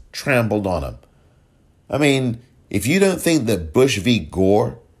has trampled on them. I mean, if you don't think that Bush v.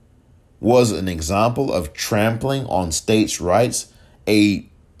 Gore was an example of trampling on states' rights, a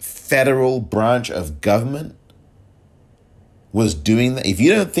federal branch of government was doing that. If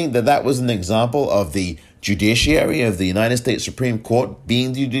you don't think that that was an example of the judiciary of the United States Supreme Court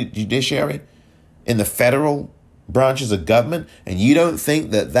being the judiciary in the federal branches of government, and you don't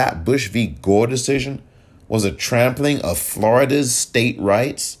think that that Bush v. Gore decision was a trampling of Florida's state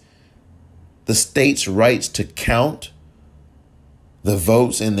rights, the state's rights to count the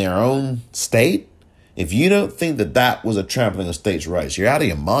votes in their own state, if you don't think that that was a trampling of states' rights, you're out of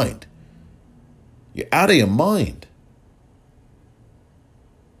your mind. You're out of your mind.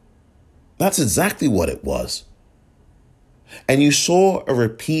 That's exactly what it was. And you saw a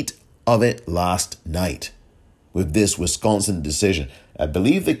repeat of it last night with this Wisconsin decision. I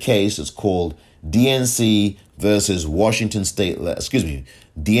believe the case is called DNC versus DNC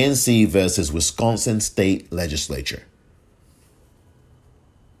versus Wisconsin State Legislature.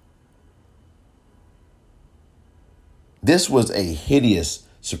 This was a hideous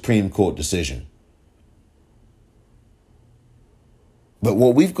Supreme Court decision. But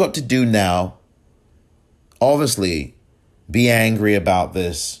what we've got to do now, obviously, be angry about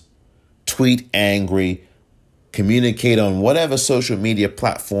this, tweet angry, communicate on whatever social media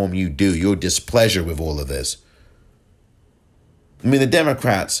platform you do, your displeasure with all of this. I mean, the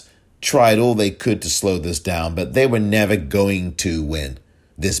Democrats tried all they could to slow this down, but they were never going to win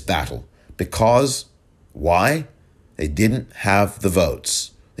this battle. Because, why? They didn't have the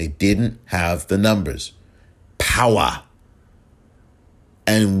votes. They didn't have the numbers. Power.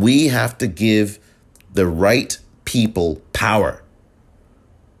 And we have to give the right people power.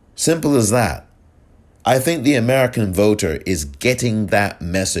 Simple as that. I think the American voter is getting that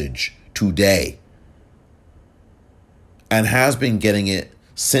message today and has been getting it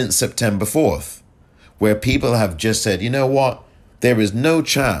since September 4th, where people have just said, you know what? There is no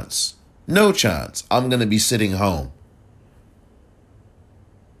chance I'm going to be sitting home.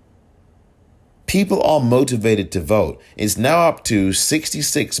 People are motivated to vote. It's now up to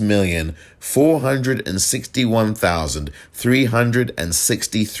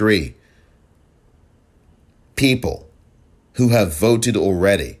 66,461,363 people who have voted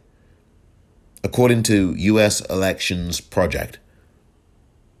already, according to U.S. Elections Project.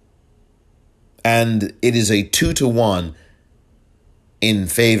 And it is a 2-to-1 in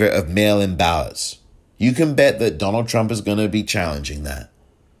favor of mail-in ballots. You can bet that Donald Trump is going to be challenging that.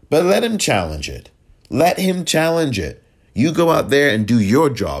 But let him challenge it. Let him challenge it. You go out there and do your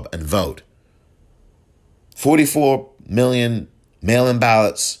job and vote. 44 million mail-in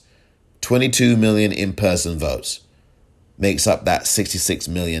ballots, 22 million in-person votes makes up that 66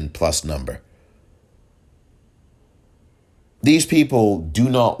 million plus number. These people do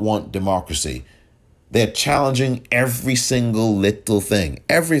not want democracy. They're challenging every single little thing.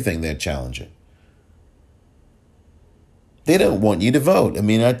 Everything they're challenging. They don't want you to vote. I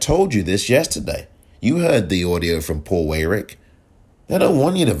mean, I told you this yesterday. You heard the audio from Paul Weyrich. They don't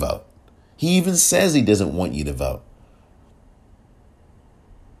want you to vote. He even says he doesn't want you to vote.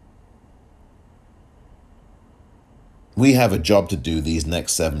 We have a job to do these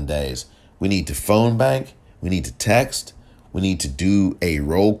next 7 days. We need to phone bank. We need to text. We need to do a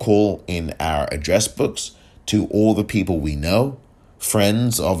roll call in our address books to all the people we know,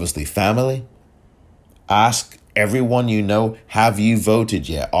 friends, obviously family. Ask everyone you know, have you voted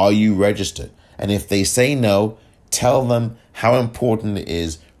yet? Are you registered? And if they say no, tell them how important it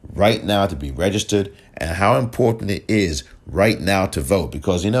is right now to be registered and how important it is right now to vote.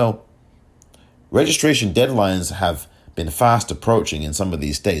 Because, registration deadlines have been fast approaching in some of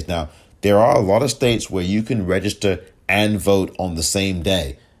these states. Now, there are a lot of states where you can register and vote on the same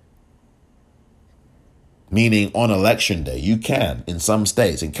day. Meaning on election day, you can in some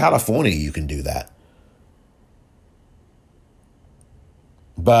states. In California, you can do that.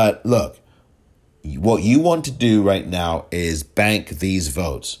 But look, what you want to do right now is bank these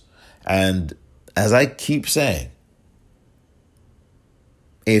votes. And as I keep saying,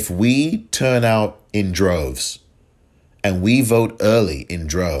 if we turn out in droves and we vote early in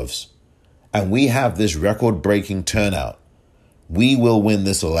droves and we have this record-breaking turnout, we will win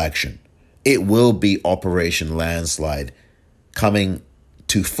this election. It will be Operation Landslide coming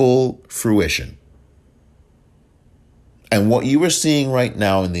to full fruition. And what you are seeing right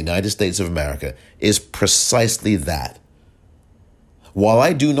now in the United States of America is precisely that. While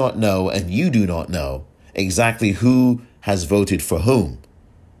I do not know, and you do not know, exactly who has voted for whom,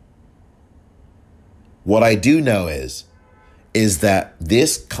 what I do know is that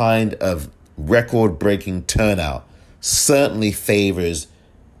this kind of record-breaking turnout certainly favors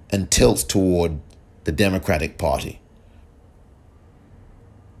and tilts toward the Democratic Party.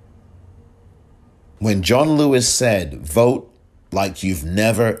 When John Lewis said, vote like you've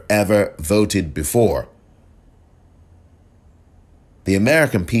never, ever voted before, the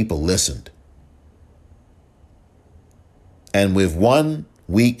American people listened. And with 1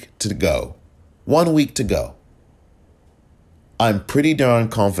 week to go, I'm pretty darn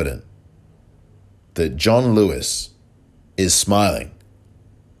confident that John Lewis is smiling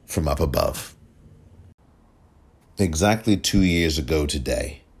from up above. Exactly 2 years ago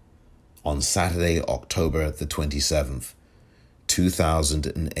today, on Saturday, October the 27th,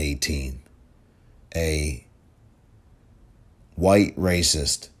 2018, a white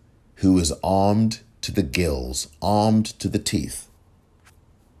racist who was armed to the gills, armed to the teeth,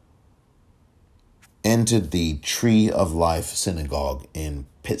 entered the Tree of Life Synagogue in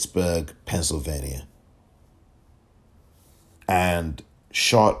Pittsburgh, Pennsylvania, and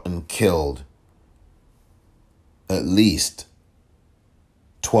shot and killed at least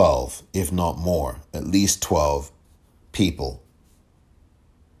 12, if not more, at least 12 people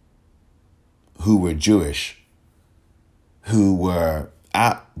who were Jewish, who were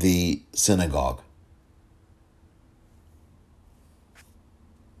at the synagogue.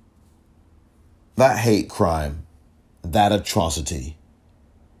 That hate crime, that atrocity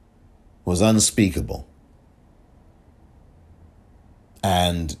was unspeakable.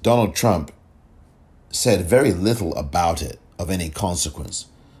 And Donald Trump said very little about it of any consequence,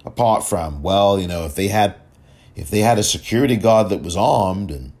 apart from, well, if they had a security guard that was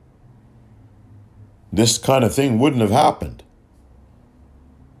armed, and this kind of thing wouldn't have happened.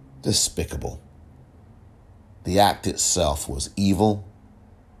 Despicable. The act itself was evil,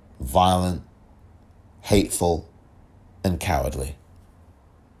 violent, hateful, and cowardly.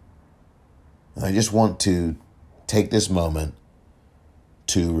 And I just want to take this moment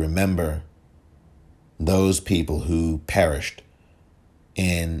to remember those people who perished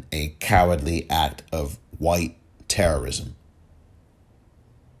in a cowardly act of white terrorism.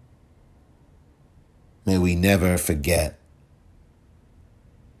 May we never forget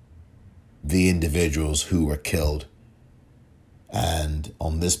the individuals who were killed, and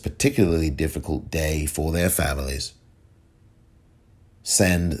on this particularly difficult day for their families,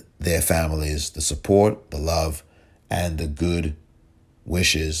 send their families the support, the love, and the good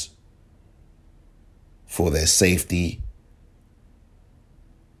wishes for their safety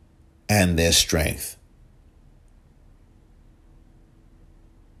and their strength.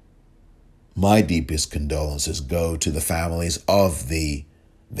 My deepest condolences go to the families of the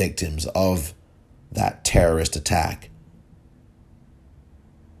victims of that terrorist attack,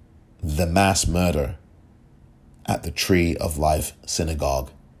 the mass murder at the Tree of Life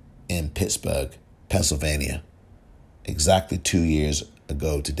Synagogue in Pittsburgh, Pennsylvania, exactly 2 years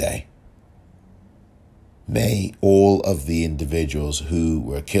ago today. May all of the individuals who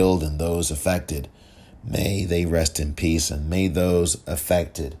were killed and those affected, may they rest in peace, and may those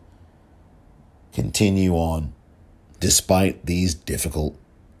affected continue on despite these difficult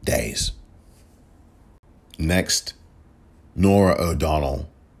days. Next, Norah O'Donnell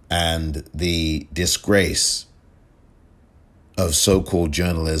and the disgrace of so-called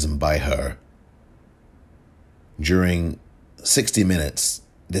journalism by her during 60 Minutes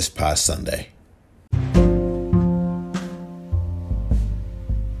this past Sunday.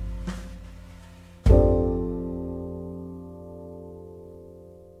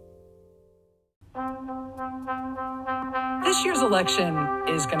 This year's election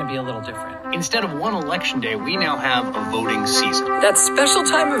is going to be a little different. Instead of one election day, we now have a voting season. That special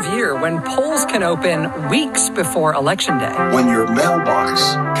time of year when polls can open weeks before election day. When your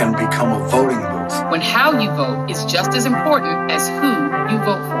mailbox can become a voting booth. When how you vote is just as important as who you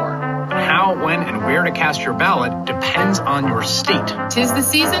vote for. How, when, and where to cast your ballot depends on your state. 'Tis the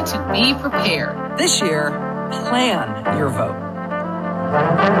season to be prepared. This year, plan your vote.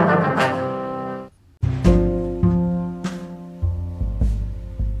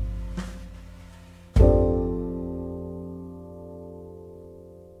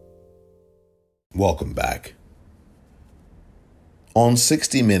 Welcome back. On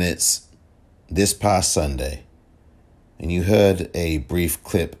 60 Minutes this past Sunday, and you heard a brief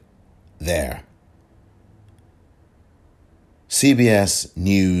clip there, CBS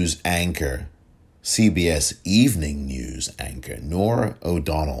News anchor, CBS Evening News anchor, Norah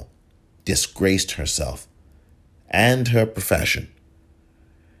O'Donnell disgraced herself and her profession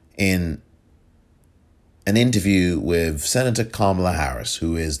in an interview with Senator Kamala Harris,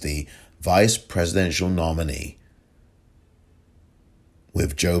 who is the vice presidential nominee,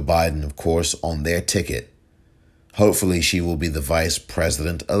 with Joe Biden, of course, on their ticket. Hopefully she will be the vice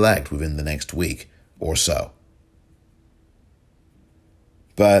president-elect within the next week or so.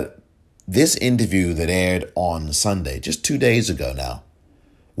 But this interview that aired on Sunday, just 2 days ago now,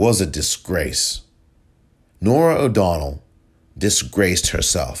 was a disgrace. Norah O'Donnell disgraced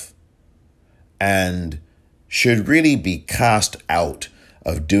herself and should really be cast out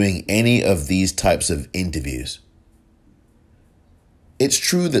of doing any of these types of interviews. It's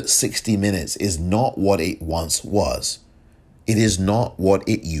true that 60 Minutes is not what it once was. It is not what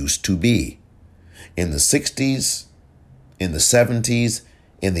it used to be. In the 60s, in the 70s,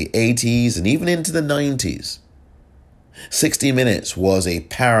 in the 80s, and even into the 90s, 60 Minutes was a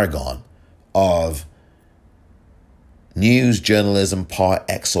paragon of news journalism par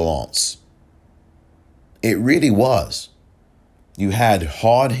excellence. It really was. You had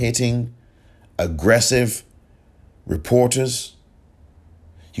hard-hitting, aggressive reporters.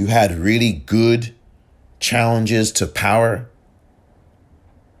 You had really good challenges to power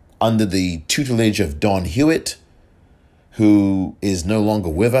under the tutelage of Don Hewitt, who is no longer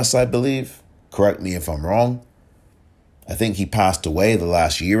with us, I believe. Correct me if I'm wrong. I think he passed away the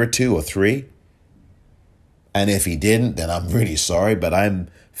last year or 2 or 3. And if he didn't, then I'm really sorry, but I'm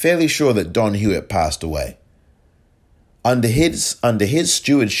fairly sure that Don Hewitt passed away. Under his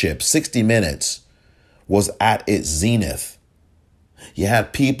stewardship, 60 Minutes was at its zenith. You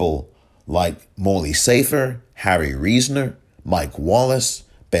had people like Morley Safer, Harry Reasoner, Mike Wallace,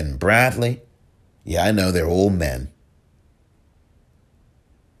 Ben Bradley. Yeah, I know they're all men.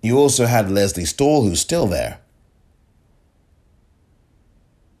 You also had Leslie Stahl, who's still there.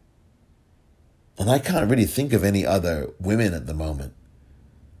 And I can't really think of any other women at the moment.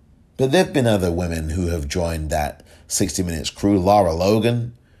 But there have been other women who have joined that 60 Minutes crew. Lara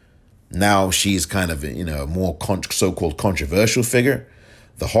Logan. Now she's kind of, a more so-called controversial figure.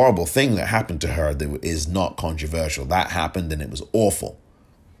 The horrible thing that happened to her that is not controversial. That happened and it was awful.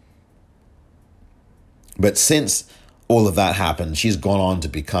 But since all of that happened, she's gone on to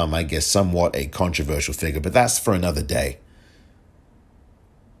become, I guess, somewhat a controversial figure. But that's for another day.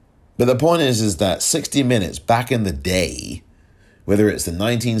 But the point is that 60 Minutes back in the day, whether it's the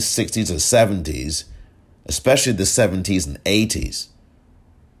 1960s or 70s, especially the 70s and 80s,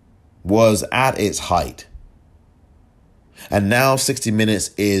 was at its height. And now 60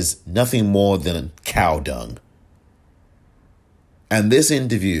 Minutes is nothing more than cow dung. And this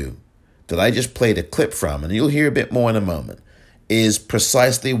interview that I just played a clip from, and you'll hear a bit more in a moment, is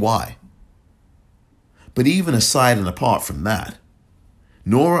precisely why. But even aside and apart from that,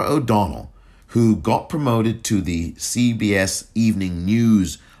 Norah O'Donnell, who got promoted to the CBS Evening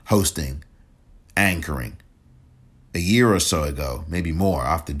News hosting, anchoring, a year or so ago, maybe more,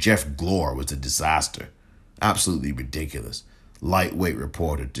 after Jeff Glor was a disaster. Absolutely ridiculous. Lightweight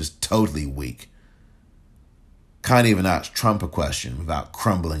reporter, just totally weak. can't even ask Trump a question without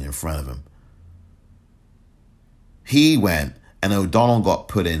crumbling in front of him. He went and O'Donnell got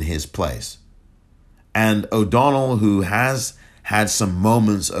put in his place. And O'Donnell, who has had some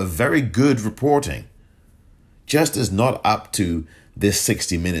moments of very good reporting, just is not up to this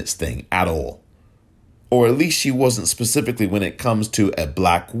 60 Minutes thing at all. Or at least she wasn't specifically when it comes to a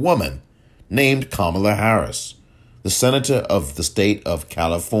black woman named Kamala Harris, the senator of the state of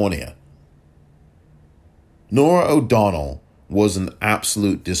California. Norah O'Donnell was an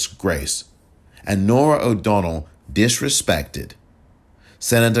absolute disgrace, and Norah O'Donnell disrespected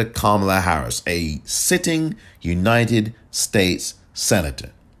Senator Kamala Harris, a sitting United States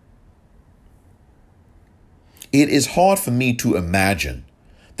senator. It is hard for me to imagine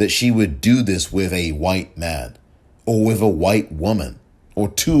that she would do this with a white man, or with a white woman, or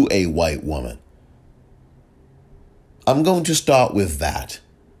to a white woman. I'm going to start with that.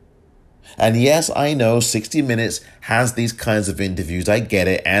 And yes, I know 60 Minutes has these kinds of interviews. I get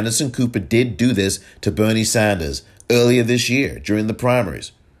it. Anderson Cooper did do this to Bernie Sanders earlier this year during the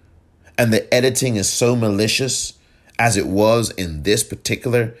primaries. And the editing is so malicious as it was in this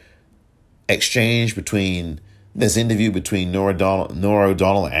particular exchange between this interview between Norah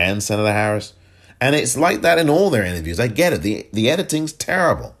O'Donnell and Senator Harris. And it's like that in all their interviews. I get it. The editing's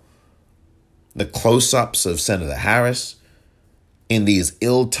terrible. The close-ups of Senator Harris in these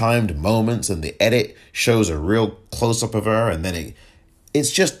ill-timed moments, and the edit shows a real close-up of her, and then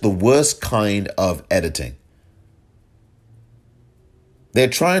it's just the worst kind of editing. They're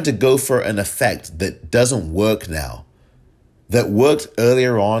trying to go for an effect that doesn't work now, that worked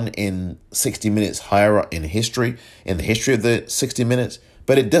earlier on in 60 Minutes higher in history, in the history of the 60 Minutes,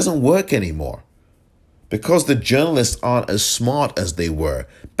 but it doesn't work anymore because the journalists aren't as smart as they were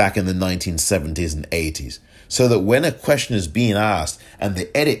back in the 1970s and 80s. So that when a question is being asked and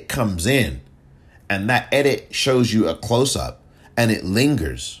the edit comes in and that edit shows you a close-up and it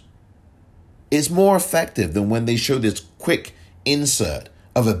lingers, it's more effective than when they show this quick insert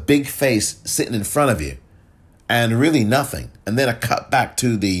of a big face sitting in front of you and really nothing, and then a cut back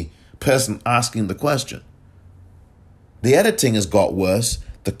to the person asking the question. The editing has got worse.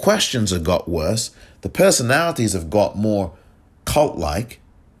 The questions have got worse. The personalities have got more cult-like.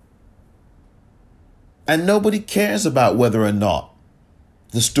 And nobody cares about whether or not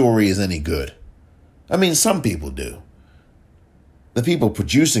the story is any good. I mean, some people do. The people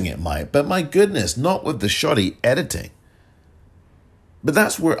producing it might, but my goodness, not with the shoddy editing. But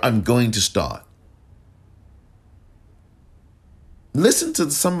that's where I'm going to start. Listen to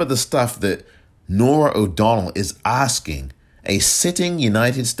some of the stuff that Norah O'Donnell is asking a sitting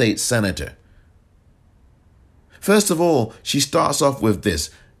United States senator. First of all, she starts off with this.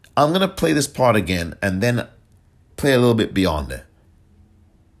 I'm going to play this part again and then play a little bit beyond it.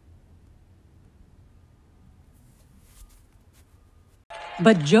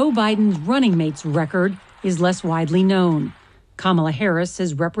 But Joe Biden's running mate's record is less widely known. Kamala Harris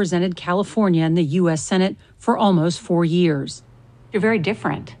has represented California in the U.S. Senate for almost 4 years. You're very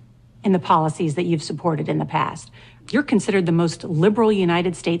different in the policies that you've supported in the past. You're considered the most liberal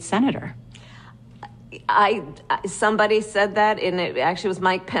United States senator. Somebody said that, and it actually was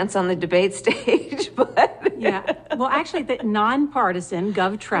Mike Pence on the debate stage. But yeah, well, actually, the nonpartisan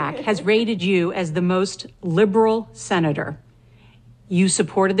GovTrack has rated you as the most liberal senator. You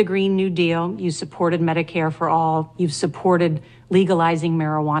supported the Green New Deal. You supported Medicare for all. You've supported legalizing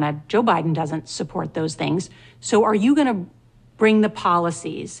marijuana. Joe Biden doesn't support those things. So are you going to bring the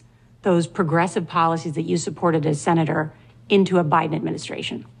policies, those progressive policies that you supported as senator, into a Biden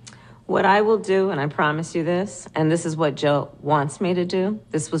administration? What I will do, and I promise you this, and this is what Joe wants me to do,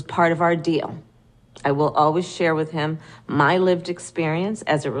 this was part of our deal. I will always share with him my lived experience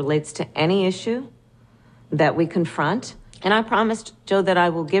as it relates to any issue that we confront. And I promised Joe that I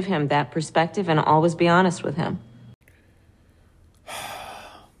will give him that perspective and always be honest with him.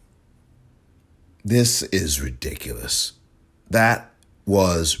 This is ridiculous. That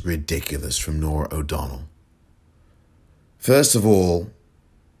was ridiculous from Norah O'Donnell. First of all,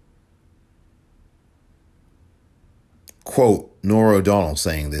 quote Norah O'Donnell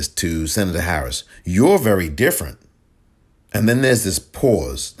saying this to Senator Harris, "You're very different." And then there's this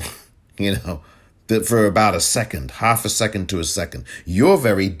pause, that for about a second, half a second to a second. You're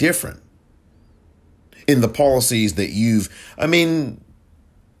very different in the policies that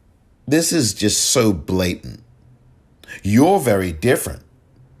this is just so blatant. You're very different.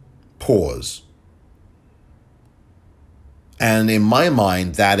 Pause. And in my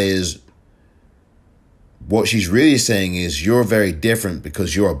mind, that is what she's really saying is you're very different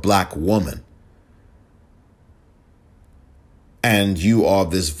because you're a black woman. And you are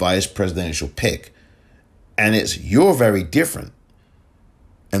this vice presidential pick. And it's "you're very different."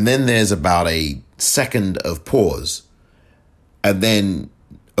 And then there's about a second of pause. And then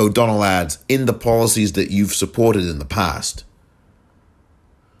O'Donnell adds, "in the policies that you've supported in the past."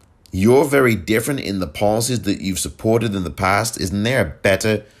 "You're very different in the policies that you've supported in the past." Isn't there a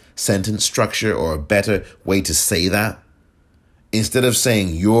better sentence structure or a better way to say that? Instead of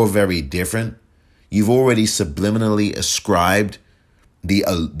saying "you're very different," you've already subliminally ascribed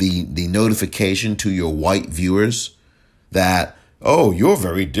the notification to your white viewers that, "oh, you're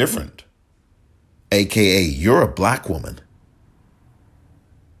very different," aka you're a black woman.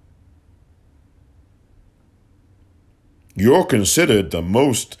 "You're considered the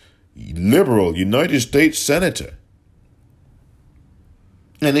most liberal United States senator."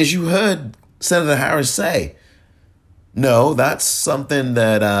 And as you heard Senator Harris say, no, that's something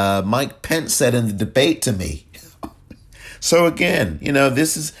that Mike Pence said in the debate to me. So again,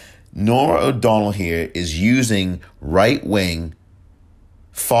 this is Norah O'Donnell here is using right-wing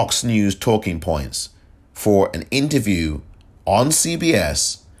Fox News talking points for an interview on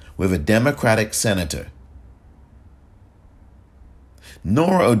CBS with a Democratic senator.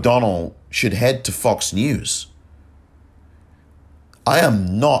 Norah O'Donnell should head to Fox News. I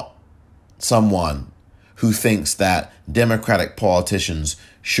am not someone who thinks that Democratic politicians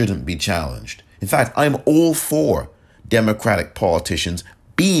shouldn't be challenged. In fact, I'm all for Democratic politicians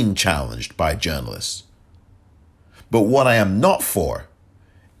being challenged by journalists. But what I am not for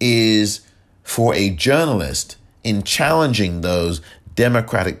is for a journalist in challenging those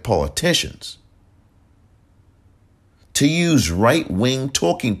Democratic politicians to use right-wing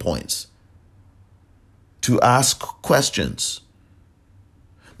talking points to ask questions.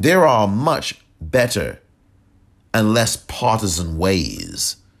 There are much better and less partisan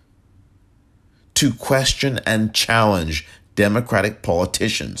ways to question and challenge Democratic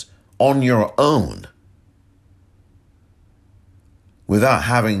politicians on your own without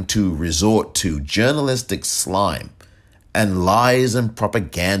having to resort to journalistic slime and lies and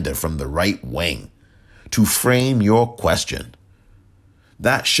propaganda from the right wing to frame your question.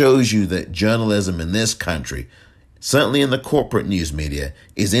 That shows you that journalism in this country, certainly in the corporate news media,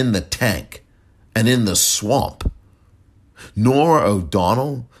 is in the tank and in the swamp. Norah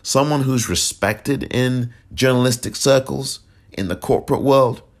O'Donnell, someone who's respected in journalistic circles in the corporate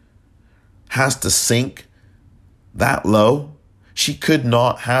world, has to sink that low. She could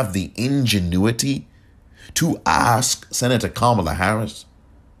not have the ingenuity to ask Senator Kamala Harris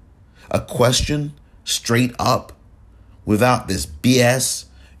a question straight up without this BS,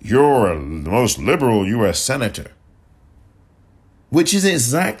 "you're the most liberal U.S. senator," which is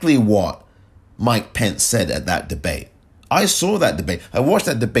exactly what Mike Pence said at that debate. I saw that debate. I watched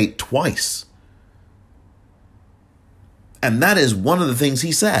that debate twice. And that is one of the things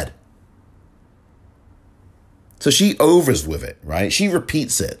he said. So she overs with it, right? She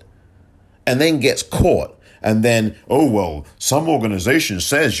repeats it and then gets caught. And then, "oh, well, some organization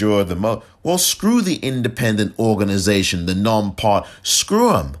says you're the most..." Well, screw the independent organization, the non-part.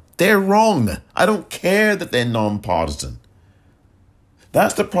 Screw them. They're wrong. I don't care that they're non-partisan.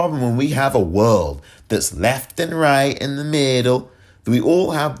 That's the problem when we have a world that's left and right in the middle. We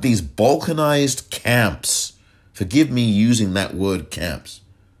all have these balkanized camps. Forgive me using that word, camps.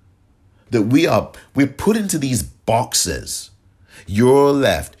 That we're put into these boxes. You're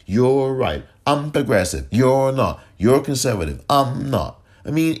left, you're right, I'm progressive, you're not, you're conservative, I'm not.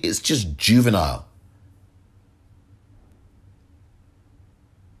 I mean, it's just juvenile.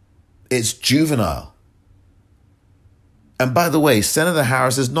 It's juvenile. And by the way, Senator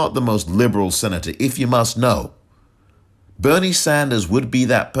Harris is not the most liberal senator, if you must know. Bernie Sanders would be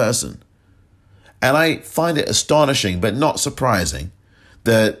that person. And I find it astonishing, but not surprising,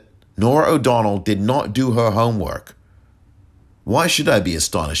 that Norah O'Donnell did not do her homework. Why should I be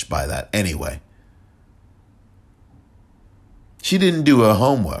astonished by that anyway? She didn't do her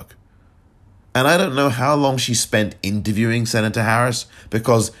homework. And I don't know how long she spent interviewing Senator Harris,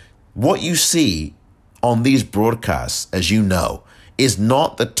 because what you see on these broadcasts, as you know, is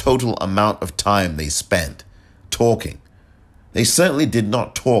not the total amount of time they spent talking. They certainly did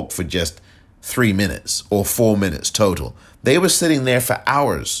not talk for just 3 minutes or 4 minutes total. They were sitting there for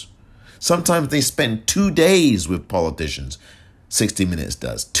hours. Sometimes they spend 2 days with politicians. 60 Minutes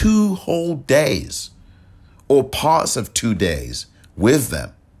does. 2 whole days or parts of 2 days with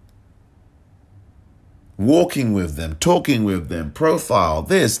them. Walking with them, talking with them, profile,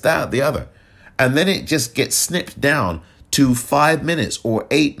 this, that, the other. And then it just gets snipped down to 5 minutes or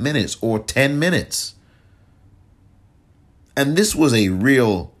 8 minutes or 10 minutes. And this was a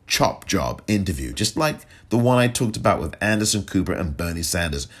real chop job interview, just like the one I talked about with Anderson Cooper and Bernie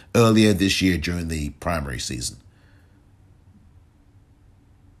Sanders earlier this year during the primary season.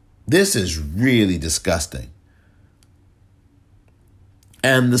 This is really disgusting.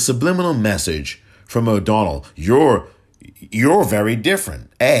 And the subliminal message from O'Donnell, you're very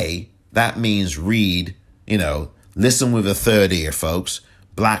different. That means read, listen with a third ear, folks.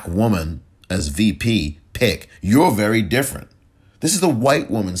 Black woman as VP, pick. You're very different. This is the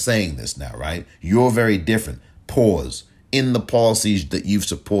white woman saying this now, right? You're very different. Pause. In the policies that you've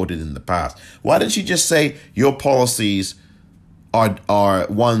supported in the past. Why didn't she just say your policies are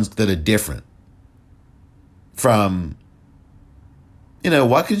ones that are different from,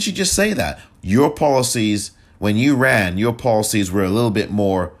 why couldn't she just say that? Your policies, when you ran, your policies were a little bit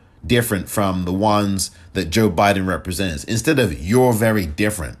more different from the ones that Joe Biden represents. Instead of you're very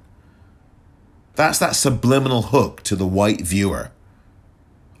different. That's that subliminal hook to the white viewer.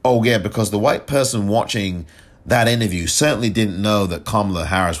 Oh yeah, because the white person watching that interview certainly didn't know that Kamala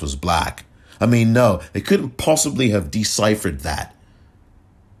Harris was black. I mean, no, they couldn't possibly have deciphered that.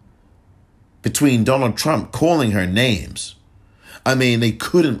 Between Donald Trump calling her names, I mean, they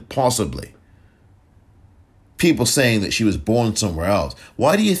couldn't possibly. People saying that she was born somewhere else.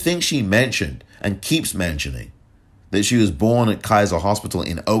 Why do you think she mentioned and keeps mentioning that she was born at Kaiser Hospital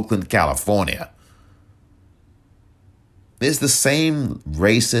in Oakland, California? It's the same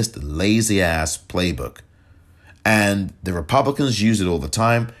racist, lazy-ass playbook. And the Republicans use it all the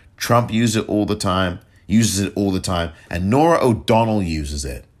time. Trump uses it all the time. And Norah O'Donnell uses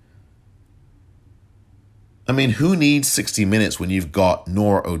it. I mean, who needs 60 Minutes when you've got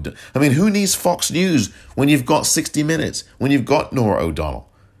Norah O'Donnell? I mean, who needs Fox News when you've got 60 Minutes, when you've got Norah O'Donnell?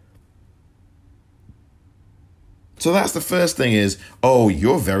 So that's the first thing is, oh,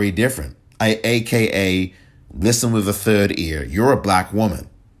 you're very different. AKA, listen with a third ear. You're a black woman.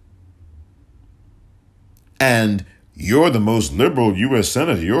 And you're the most liberal U.S.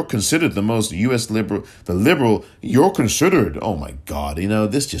 senator. You're considered the most U.S. liberal. You're considered, oh my God,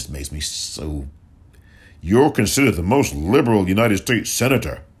 this just makes me so... You're considered the most liberal United States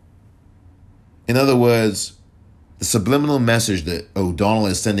senator. In other words, the subliminal message that O'Donnell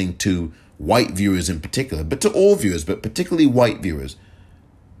is sending to white viewers in particular, but to all viewers, but particularly white viewers.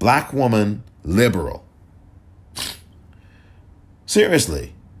 Black woman, liberal.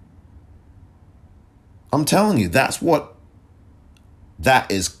 Seriously. I'm telling you, that's what I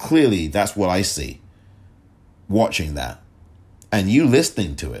see watching that and you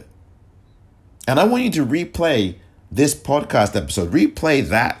listening to it. And I want you to replay this podcast episode,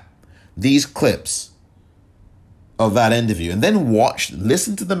 these clips of that interview, and then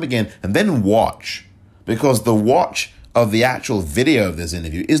listen to them again, and then watch, because the watch of the actual video of this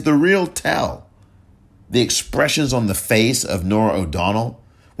interview is the real tell. The expressions on the face of Norah O'Donnell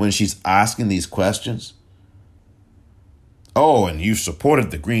when she's asking these questions. Oh, and you've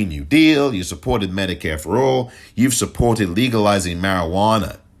supported the Green New Deal. You supported Medicare for all. You've supported legalizing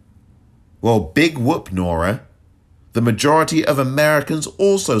marijuana. Well, big whoop, Norah. The majority of Americans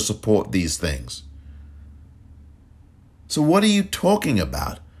also support these things. So what are you talking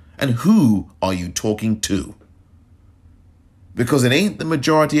about? And who are you talking to? Because it ain't the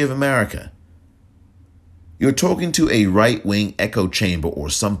majority of America. You're talking to a right-wing echo chamber or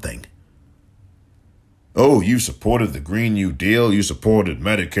something. Oh, you supported the Green New Deal. You supported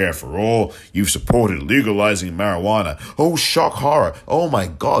Medicare for all. You've supported legalizing marijuana. Oh, shock horror. Oh, my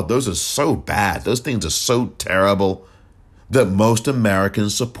God, those are so bad. Those things are so terrible that most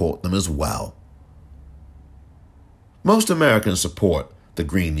Americans support them as well. Most Americans support the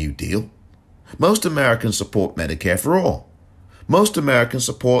Green New Deal. Most Americans support Medicare for all. Most Americans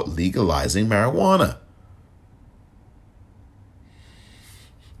support legalizing marijuana.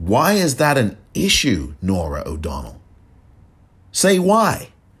 Why is that an issue, Norah O'Donnell? Say why.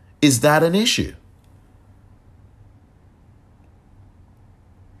 Is that an issue?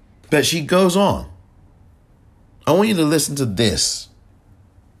 But she goes on. I want you to listen to this.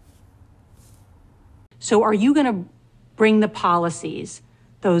 So are you going to bring the policies,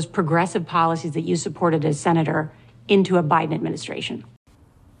 those progressive policies that you supported as senator, into a Biden administration?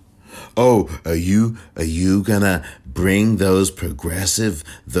 Oh, are you gonna bring those progressive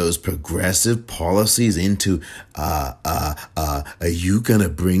policies into are you gonna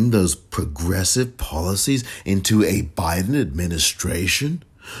bring those progressive policies into a Biden administration?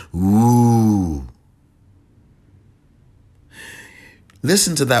 Ooh.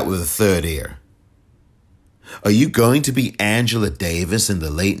 Listen to that with a third ear. Are you going to be Angela Davis in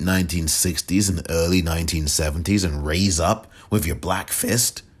the late 1960s and early 1970s and raise up with your black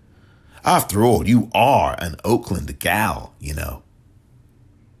fist? After all, you are an Oakland gal, you know.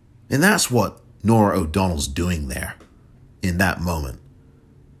 And that's what Norah O'Donnell's doing there in that moment.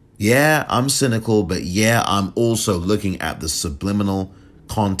 Yeah, I'm cynical, but yeah, I'm also looking at the subliminal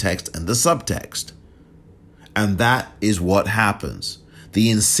context and the subtext. And that is what happens.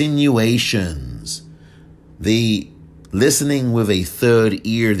 The insinuations, the listening with a third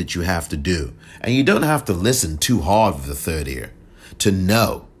ear that you have to do. And you don't have to listen too hard with the third ear to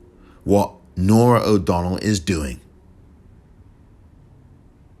know what Norah O'Donnell is doing.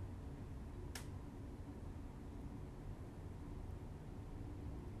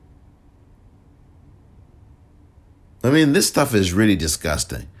 I mean, this stuff is really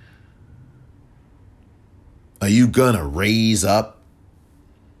disgusting. Are you going to raise up?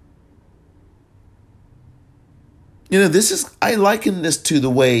 You know, I liken this to the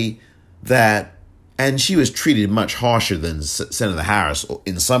way that, and she was treated much harsher than Senator Harris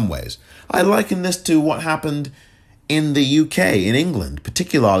in some ways. I liken this to what happened in the UK, in England,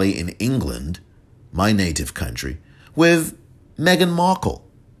 particularly in England, my native country, with Meghan Markle.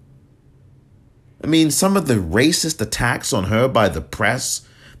 I mean, some of the racist attacks on her by the press,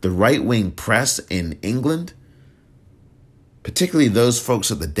 the right-wing press in England, particularly those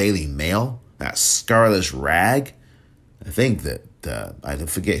folks at the Daily Mail, that scurrilous rag. I think that, I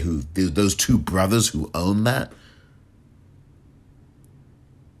forget who, those two brothers who own that.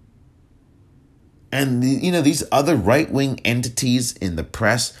 And, these other right-wing entities in the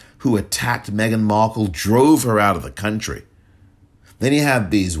press who attacked Meghan Markle drove her out of the country. Then you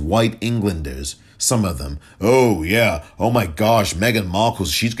have these white Englanders, some of them, oh yeah, oh my gosh, Meghan Markle,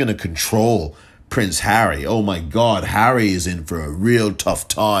 she's going to control Prince Harry. Oh my God, Harry is in for a real tough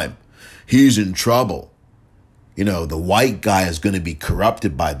time. He's in trouble. The white guy is going to be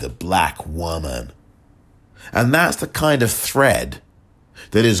corrupted by the black woman. And that's the kind of thread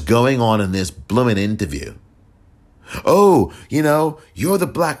that is going on in this blooming interview. Oh, you're the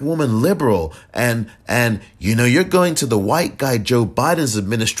black woman liberal and you're going to the white guy Joe Biden's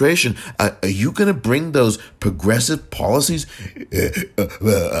administration. Are you going to bring those progressive policies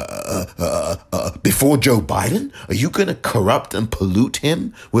before Joe Biden? Are you going to corrupt and pollute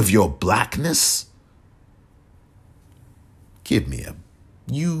him with your blackness? Give me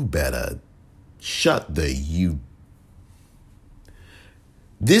you better shut the you.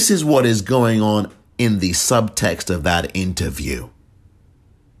 This is what is going on in the subtext of that interview.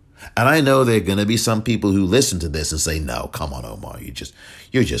 And I know there are going to be some people who listen to this and say, no, come on, Omar,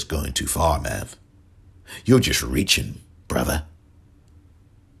 you're just going too far, man. You're just reaching, brother.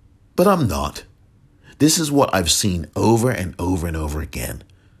 But I'm not. This is what I've seen over and over and over again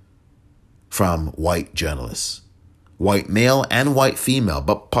from white journalists, white male and white female,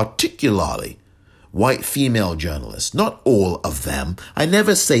 but particularly white female journalists. Not all of them. I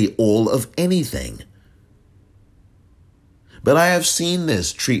never say all of anything. But I have seen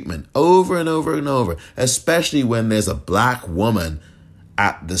this treatment over and over and over, especially when there's a black woman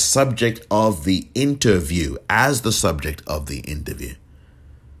at the subject of the interview, as the subject of the interview.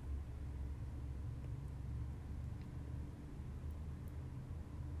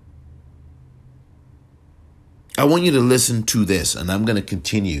 I want you to listen to this, and I'm going to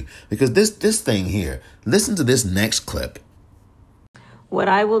continue, because this thing here, listen to this next clip. What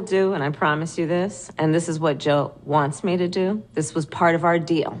I will do, and I promise you this, and this is what Joe wants me to do, this was part of our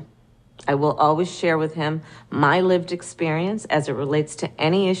deal. I will always share with him my lived experience as it relates to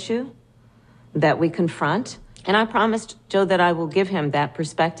any issue that we confront. And I promised Joe that I will give him that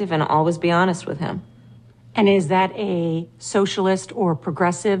perspective and always be honest with him. And is that a socialist or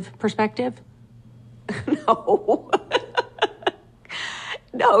progressive perspective? No.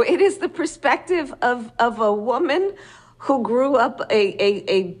 No, it is the perspective of a woman who grew up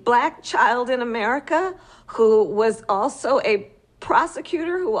a black child in America, who was also a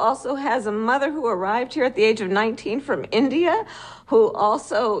prosecutor, who also has a mother who arrived here at the age of 19 from India, who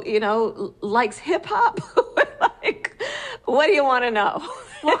also, likes hip hop. Like, what do you want to know?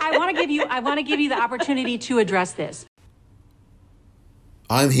 Well, I want to give you the opportunity to address this.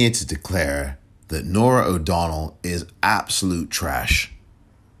 I'm here to declare that Norah O'Donnell is absolute trash.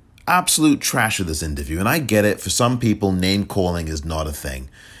 Absolute trash of this interview. And I get it. For some people, name calling is not a thing.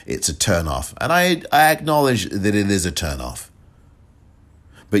 It's a turnoff. And I acknowledge that it is a turnoff.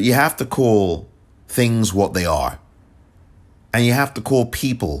 But you have to call things what they are. And you have to call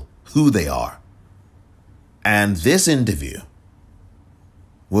people who they are. And this interview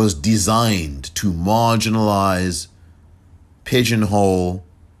was designed to marginalize, pigeonhole,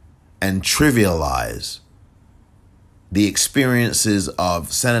 and trivialize the experiences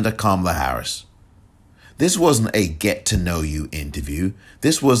of Senator Kamala Harris. This wasn't a get-to-know-you interview.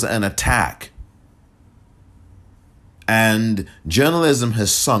 This was an attack. And journalism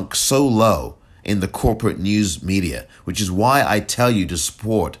has sunk so low in the corporate news media, which is why I tell you to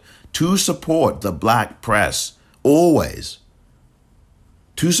support the black press, always.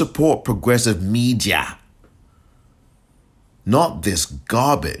 To support progressive media. Not this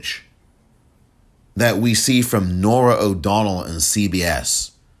garbage that we see from Norah O'Donnell and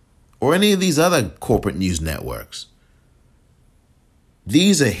CBS or any of these other corporate news networks.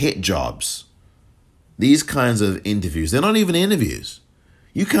 These are hit jobs. These kinds of interviews, they're not even interviews.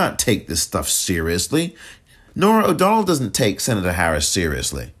 You can't take this stuff seriously. Norah O'Donnell doesn't take Senator Harris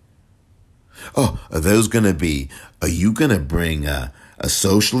seriously. Oh, are you going to bring a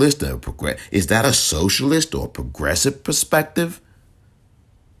socialist? Is that a socialist or progressive perspective?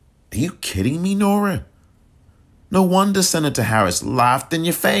 Are you kidding me, Norah? No wonder Senator Harris laughed in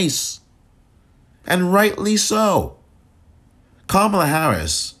your face. And rightly so. Kamala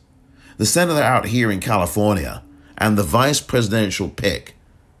Harris, the senator out here in California, and the vice presidential pick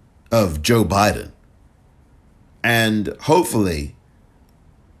of Joe Biden. And hopefully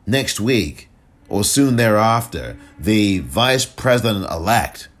next week or soon thereafter, the vice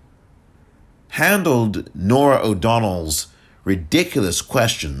president-elect handled Norah O'Donnell's ridiculous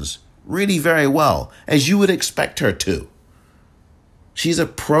questions really very well, as you would expect her to. She's a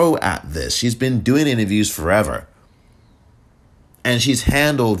pro at this. She's been doing interviews forever. And she's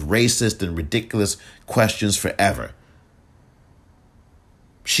handled racist and ridiculous questions forever.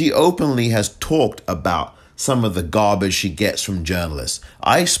 She openly has talked about some of the garbage she gets from journalists.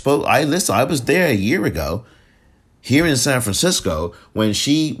 I was there a year ago here in San Francisco when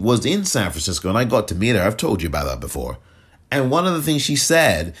she was in San Francisco and I got to meet her. I've told you about that before. And one of the things she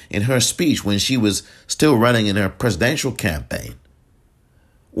said in her speech when she was still running in her presidential campaign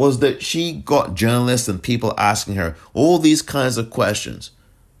was that she got journalists and people asking her all these kinds of questions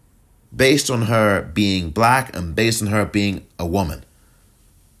based on her being black and based on her being a woman.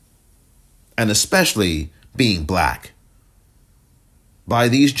 And especially being black. By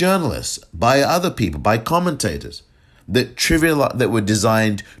these journalists, by other people, by commentators that were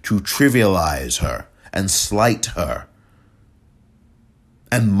designed to trivialize her and slight her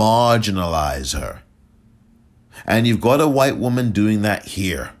and marginalize her. And you've got a white woman doing that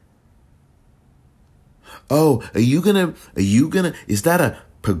here. Oh, is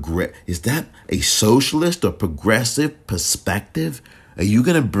that a socialist or progressive perspective? Are you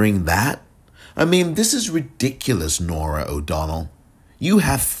going to bring that? I mean, this is ridiculous, Norah O'Donnell. You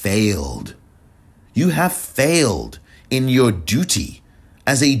have failed. You have failed in your duty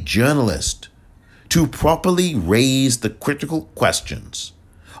as a journalist to properly raise the critical questions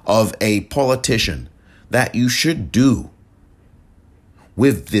of a politician that you should do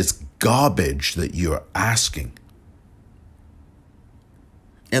with this garbage that you're asking.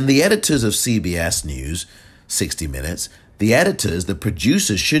 And the editors of CBS News, 60 Minutes, the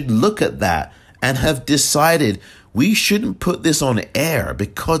producers should look at that and have decided we shouldn't put this on air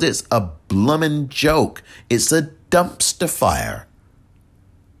because it's a bloomin' joke. It's a dumpster fire.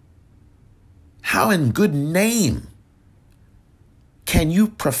 How in good name can you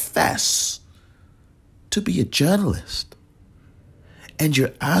profess to be a journalist? And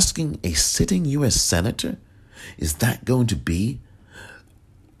you're asking a sitting U.S. senator, is that going to be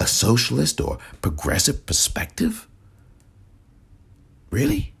a socialist or progressive perspective?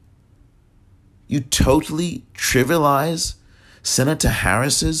 Really? You totally trivialize Senator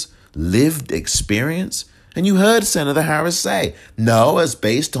Harris's lived experience? And you heard Senator Harris say, no, it's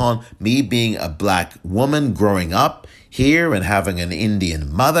based on me being a black woman growing up here and having an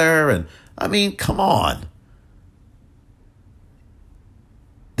Indian mother. And I mean, come on.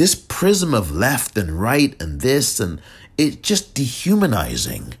 This prism of left and right and this, and it's just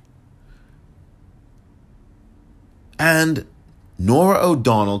dehumanizing. And Norah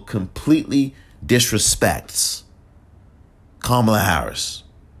O'Donnell completely disrespects Kamala Harris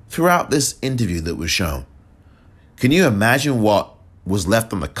throughout this interview that was shown. Can you imagine what was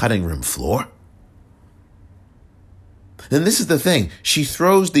left on the cutting room floor? And this is the thing. She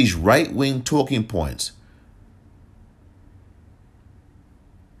throws these right-wing talking points.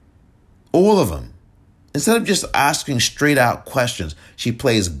 All of them. Instead of just asking straight-out questions, she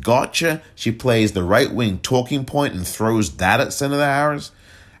plays gotcha. She plays the right-wing talking point and throws that at Senator Harris.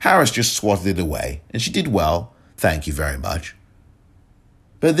 Harris just swatted it away, and she did well. Thank you very much.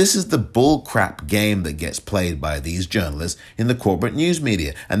 But this is the bullcrap game that gets played by these journalists in the corporate news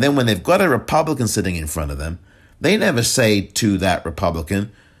media. And then when they've got a Republican sitting in front of them, they never say to that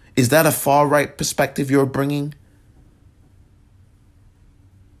Republican, is that a far-right perspective you're bringing?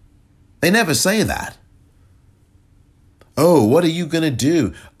 They never say that. Oh, what are you going to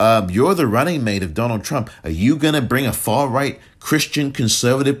do? You're the running mate of Donald Trump. Are you going to bring a far-right Christian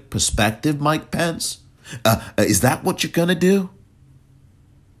conservative perspective, Mike Pence? Is that what you're going to do?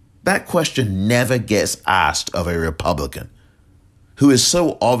 That question never gets asked of a Republican who is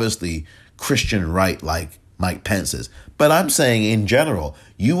so obviously Christian right like Mike Pence is. But I'm saying in general,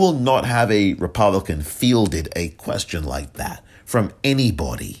 you will not have a Republican fielded a question like that from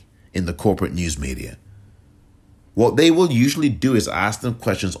anybody in the corporate news media. What they will usually do is ask them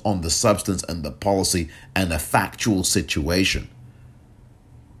questions on the substance and the policy and the factual situation.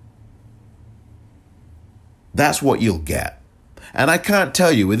 That's what you'll get. And I can't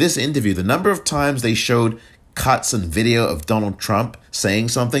tell you, with this interview, the number of times they showed cuts and video of Donald Trump saying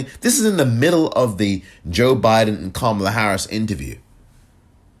something. This is in the middle of the Joe Biden and Kamala Harris interview.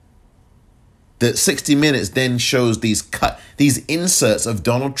 That 60 Minutes then shows these inserts of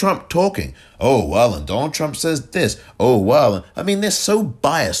Donald Trump talking. Oh, well, and Donald Trump says this. Oh, well. I mean, they're so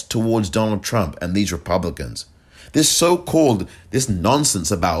biased towards Donald Trump and these Republicans. This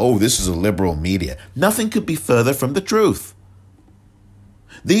nonsense about, oh, this is a liberal media. Nothing could be further from the truth.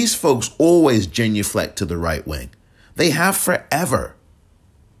 These folks always genuflect to the right wing. They have forever.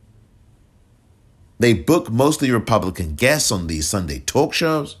 They book mostly Republican guests on these Sunday talk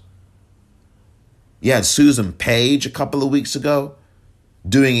shows. You had Susan Page a couple of weeks ago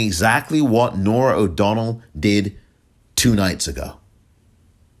doing exactly what Norah O'Donnell did 2 nights ago.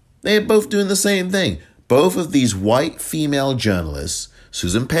 They are both doing the same thing. Both of these white female journalists,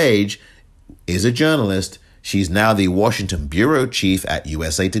 Susan Page is a journalist. She's now the Washington bureau chief at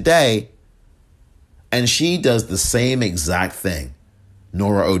USA Today. And she does the same exact thing,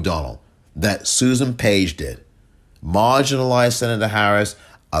 Norah O'Donnell, that Susan Page did. Marginalize Senator Harris,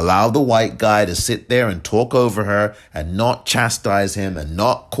 allow the white guy to sit there and talk over her and not chastise him and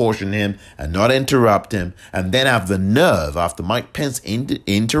not caution him and not interrupt him, and then have the nerve after Mike Pence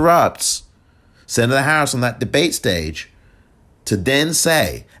interrupts Senator Harris on that debate stage to then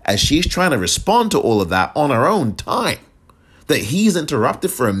say, as she's trying to respond to all of that on her own time, that he's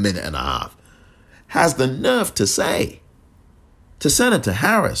interrupted for a minute and a half, has the nerve to say to Senator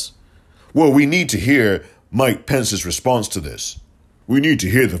Harris, well, we need to hear Mike Pence's response to this. We need to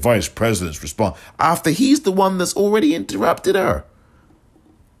hear the vice president's response after he's the one that's already interrupted her.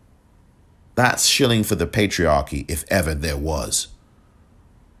 That's shilling for the patriarchy, if ever there was.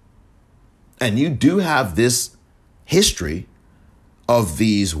 And you do have this history of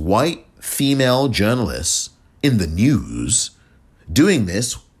these white female journalists in the news doing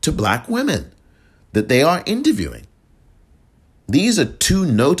this to black women that they are interviewing. These are 2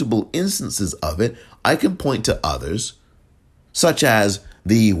 notable instances of it. I can point to others, such as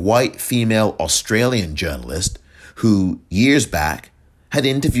the white female Australian journalist who years back had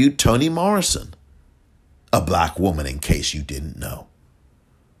interviewed Toni Morrison, a black woman, in case you didn't know.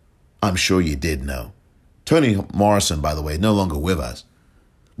 I'm sure you did know. Toni Morrison, by the way, no longer with us.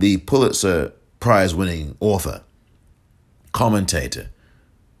 The Pulitzer Prize-winning author, commentator,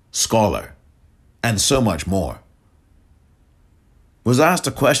 scholar, and so much more, was asked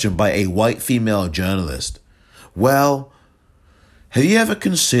a question by a white female journalist. Well, have you ever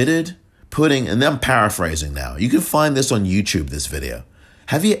considered putting, and I'm paraphrasing now, you can find this on YouTube, this video.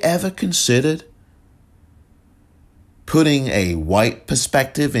 Have you ever considered putting a white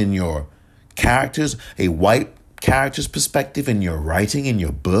perspective in your characters, a white character's perspective in your writing, in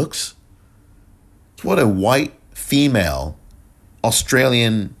your books? It's what a white female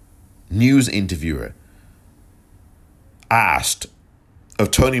Australian news interviewer asked of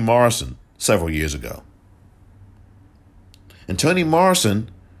Toni Morrison several years ago. And Toni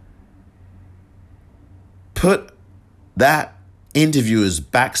Morrison put that interviewer's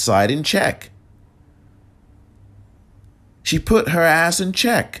backside in check. She put her ass in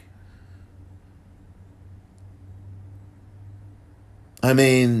check. I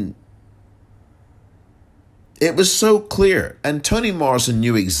mean, it was so clear. And Toni Morrison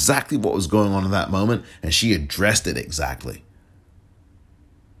knew exactly what was going on in that moment, and she addressed it exactly.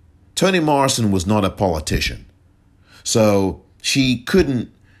 Toni Morrison was not a politician. So she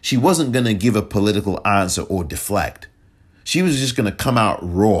wasn't going to give a political answer or deflect. She was just going to come out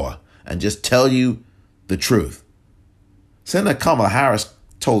raw and just tell you the truth. Senator Kamala Harris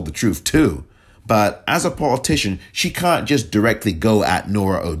told the truth too. But as a politician, she can't just directly go at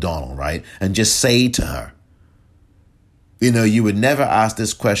Norah O'Donnell, right? And just say to her, you know, you would never ask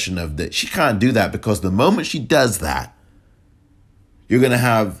this question of that. She can't do that, because the moment she does that, you're going to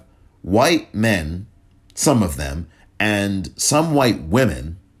have white men, some of them, and some white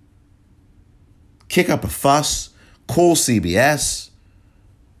women kick up a fuss, call CBS,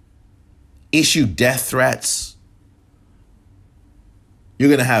 issue death threats, You're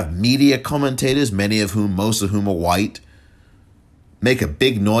going to have media commentators, most of whom are white, make a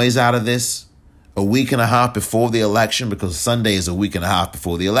big noise out of this a week and a half before the election, because Sunday is a week and a half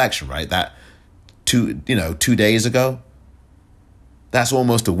before the election, right? That 2 days ago. That's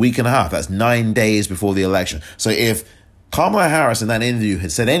almost a week and a half. That's 9 days before the election. So if Kamala Harris in that interview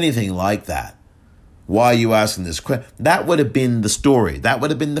had said anything like that, why are you asking this question? That would have been the story. That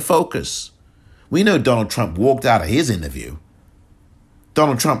would have been the focus. We know Donald Trump walked out of his interview.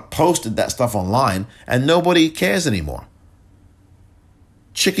 Donald Trump posted that stuff online and nobody cares anymore.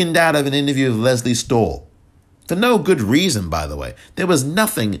 Chickened out of an interview with Leslie Stahl. For no good reason, by the way. There was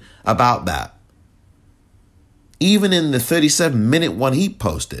nothing about that. Even in the 37-minute one he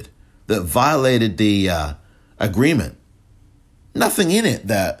posted that violated the agreement. Nothing in it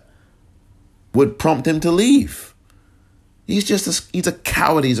that would prompt him to leave. He's a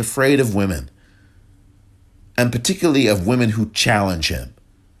coward. He's afraid of women. And particularly of women who challenge him.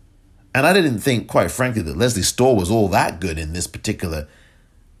 And I didn't think, quite frankly, that Leslie Stahl was all that good in this particular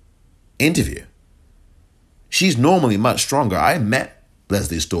interview. She's normally much stronger. I met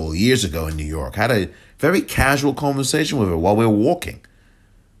Leslie Stahl years ago in New York. Had a very casual conversation with her while we were walking.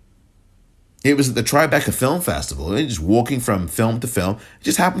 It was at the Tribeca Film Festival. We were just walking from film to film. I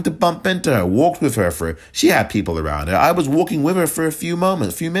just happened to bump into her, walked with her she had people around her. I was walking with her for a few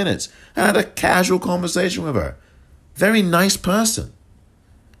minutes, and had a casual conversation with her. Very nice person.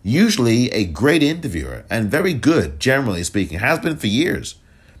 Usually a great interviewer and very good, generally speaking, has been for years.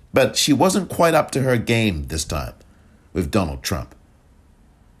 But she wasn't quite up to her game this time with Donald Trump.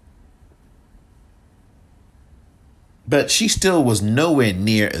 But she still was nowhere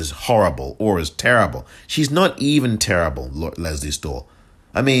near as horrible or as terrible. She's not even terrible, Leslie Stahl.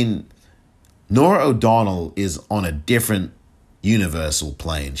 I mean, Norah O'Donnell is on a different universal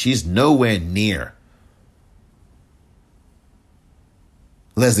plane. She's nowhere near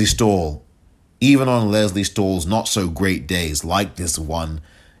Leslie Stahl, even on Leslie Stahl's not so great days, like this one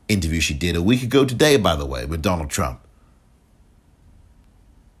interview she did a week ago today, by the way, with Donald Trump.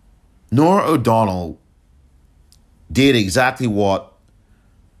 Norah O'Donnell did exactly what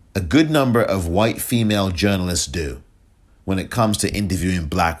a good number of white female journalists do when it comes to interviewing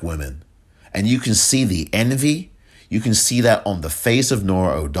black women. And you can see the envy. You can see that on the face of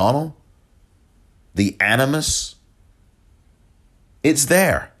Norah O'Donnell. The animus. It's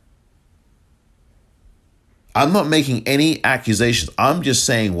there. I'm not making any accusations. I'm just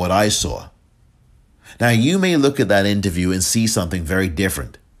saying what I saw. Now, you may look at that interview and see something very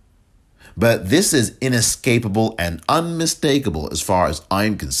different. But this is inescapable and unmistakable as far as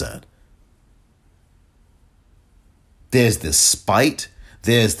I'm concerned. There's this spite.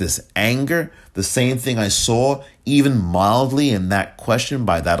 There's this anger. The same thing I saw even mildly in that question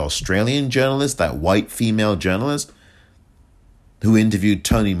by that Australian journalist, that white female journalist who interviewed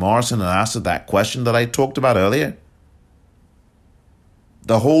Toni Morrison and asked her that question that I talked about earlier.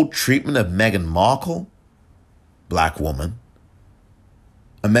 The whole treatment of Meghan Markle, black woman,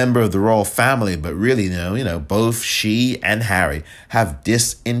 a member of the royal family, but really, both she and Harry have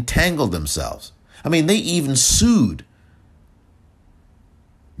disentangled themselves. I mean, they even sued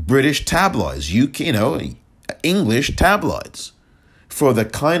British tabloids, English tabloids, for the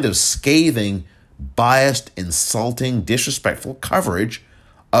kind of scathing, biased, insulting, disrespectful coverage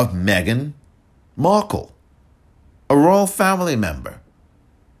of Meghan Markle, a royal family member.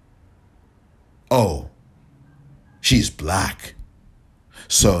 Oh, she's black.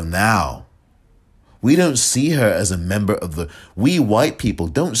 So now, we don't see her as a member of we white people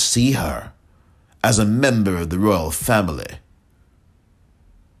don't see her as a member of the royal family.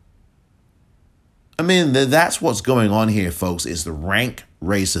 I mean, that's what's going on here, folks, is the rank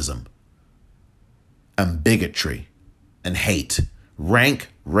racism and bigotry and hate.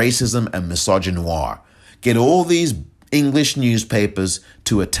 Rank racism and misogynoir. Get all these English newspapers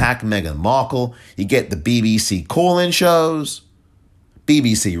to attack Meghan Markle. You get the BBC call-in shows,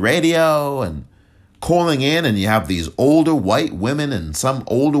 BBC Radio, and calling in, and you have these older white women and some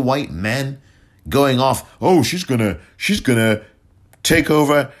older white men going off. Oh, she's gonna take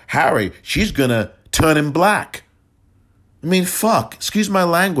over Harry. She's gonna turn him black. I mean, fuck. Excuse my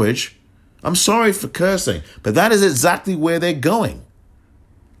language. I'm sorry for cursing, but that is exactly where they're going.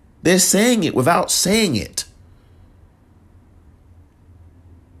 They're saying it without saying it.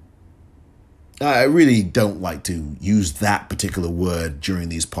 I really don't like to use that particular word during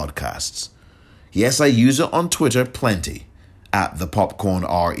these podcasts. Yes, I use it on Twitter plenty, at the Popcorn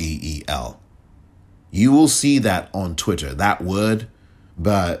REEL. You will see that on Twitter, that word,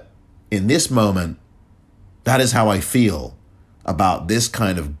 but in this moment, that is how I feel about this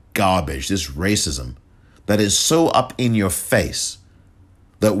kind of garbage, this racism that is so up in your face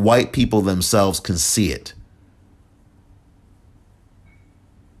that white people themselves can see it.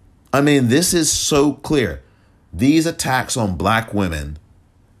 I mean, this is so clear. These attacks on black women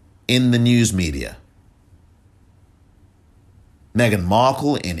in the news media. Meghan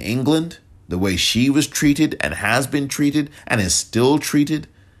Markle in England, the way she was treated and has been treated and is still treated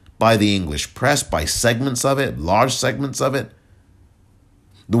by the English press, by segments of it, large segments of it.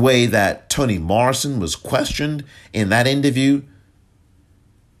 The way that Toni Morrison was questioned in that interview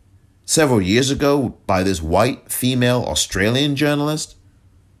several years ago by this white female Australian journalist.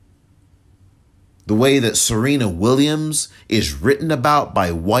 The way that Serena Williams is written about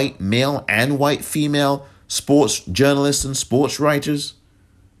by white male and white female sports journalists and sports writers.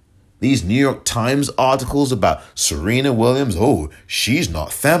 These New York Times articles about Serena Williams, oh, she's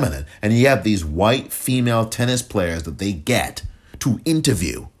not feminine. And you have these white female tennis players that they get to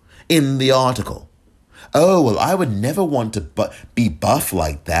interview in the article. Oh, well, I would never want to be buff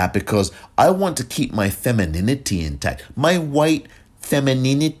like that because I want to keep my femininity intact, my white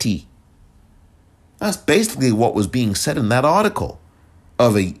femininity. That's basically what was being said in that article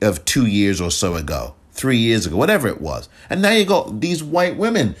of 2 years or so ago, 3 years ago, whatever it was. And now you got these white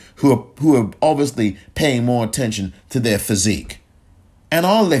women who are obviously paying more attention to their physique and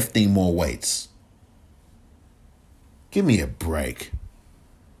are lifting more weights. Give me a break.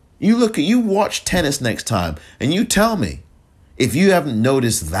 You watch tennis next time and you tell me if you haven't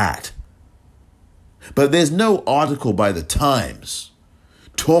noticed that. But there's no article by the Times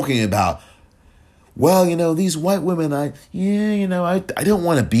talking about, well, these white women, I don't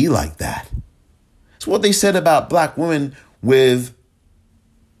want to be like that. It's what they said about black women with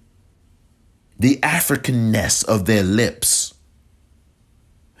the Africanness of their lips.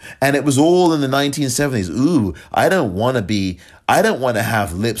 And it was all in the 1970s. Ooh, I don't want to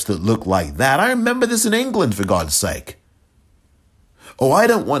have lips that look like that. I remember this in England, for God's sake. Oh, I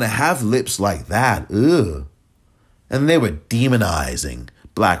don't want to have lips like that. Ugh. And they were demonizing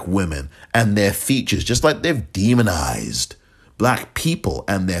black women and their features, just like they've demonized black people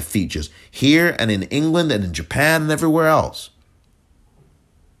and their features here and in England and in Japan and everywhere else.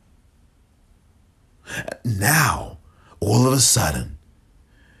 Now, all of a sudden,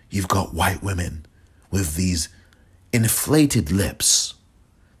 you've got white women with these inflated lips.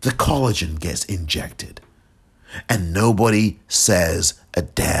 The collagen gets injected and nobody says a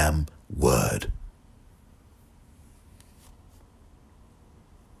damn word.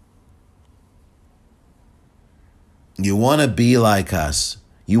 You want to be like us.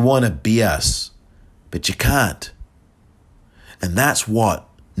 You want to be us, but you can't. And that's what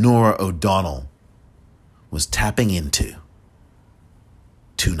Norah O'Donnell was tapping into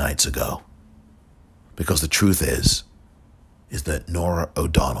 2 nights ago. Because the truth is that Norah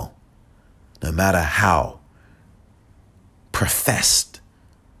O'Donnell, no matter how professed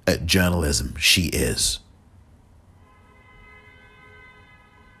at journalism she is,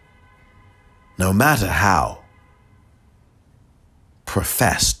 no matter how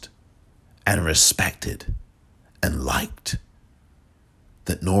professed and respected and liked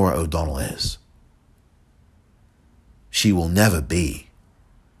that Norah O'Donnell is, she will never be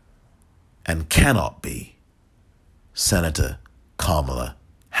and cannot be Senator Kamala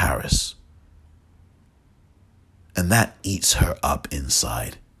Harris. And that eats her up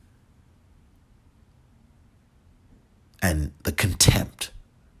inside. And the contempt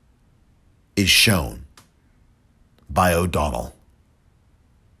is shown by O'Donnell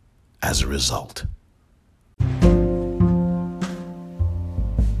as a result.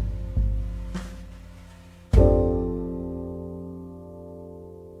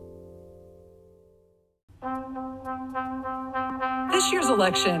 This year's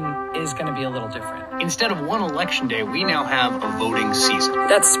election is going to be a little different. Instead of one election day, we now have a voting season.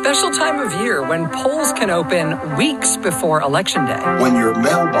 That special time of year when polls can open weeks before election day. When your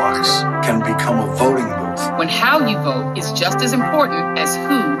mailbox can become a voting booth. When how you vote is just as important as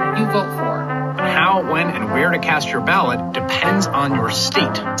who you vote for. How, when, and where to cast your ballot depends on your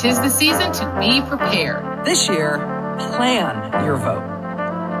state. 'Tis the season to be prepared. This year, plan your vote.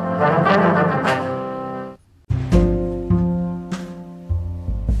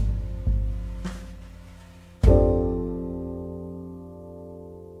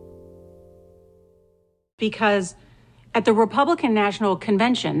 Because at the Republican National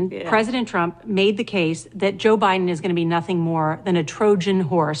Convention, President Trump made the case that Joe Biden is going to be nothing more than a Trojan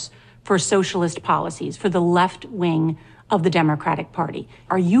horse for socialist policies, for the left wing of the Democratic Party.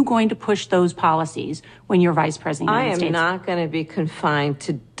 Are you going to push those policies when you're vice president of the United States? I am not going to be confined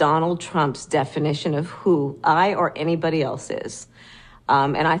to Donald Trump's definition of who I or anybody else is.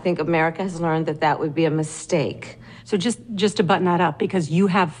 And I think America has learned that that would be a mistake. So just to button that up, because you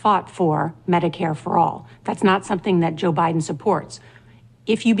have fought for Medicare for all. That's not something that Joe Biden supports.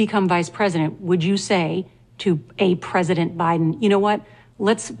 If you become vice president, would you say to a President Biden, you know what,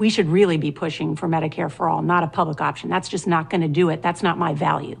 we should really be pushing for Medicare for all, not a public option. That's just not going to do it. That's not my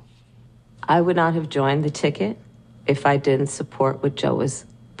value. I would not have joined the ticket if I didn't support what Joe was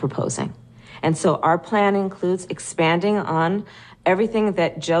proposing. And so our plan includes expanding on everything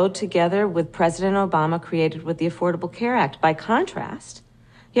that Joe, together with President Obama, created with the Affordable Care Act. By contrast,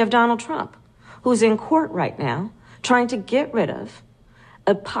 you have Donald Trump, who's in court right now trying to get rid of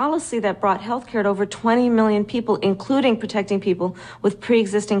a policy that brought health care to over 20 million people, including protecting people with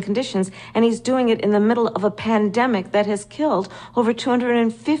pre-existing conditions. And he's doing it in the middle of a pandemic that has killed over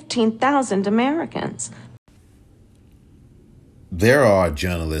 215,000 Americans. There are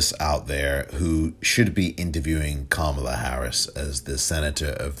journalists out there who should be interviewing Kamala Harris as the senator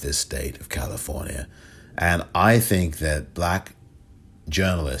of this state of California. And I think that black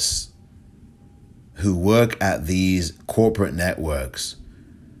journalists who work at these corporate networks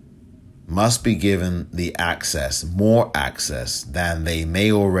must be given the access, more access than they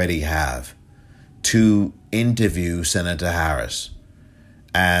may already have, to interview Senator Harris.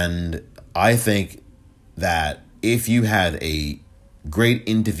 And I think that if you had a great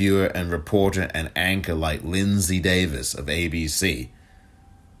interviewer and reporter and anchor like Lindsay Davis of ABC,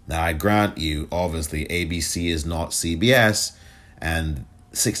 now I grant you, obviously ABC is not CBS and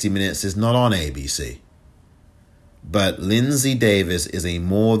 60 Minutes is not on ABC. But Lindsay Davis is a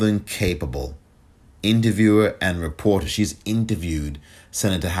more than capable interviewer and reporter. She's interviewed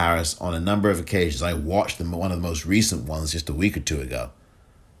Senator Harris on a number of occasions. I watched them, one of the most recent ones just a week or two ago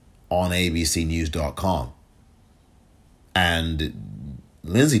on abcnews.com. And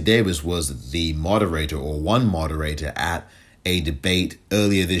Lindsay Davis was the moderator, or one moderator, at a debate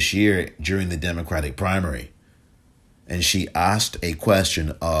earlier this year during the Democratic primary. And she asked a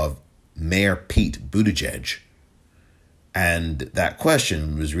question of Mayor Pete Buttigieg. And that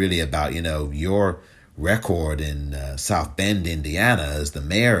question was really about, your record in South Bend, Indiana, as the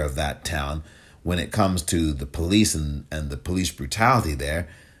mayor of that town when it comes to the police and the police brutality there.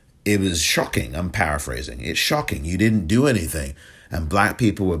 It was shocking. I'm paraphrasing. It's shocking. You didn't do anything. And black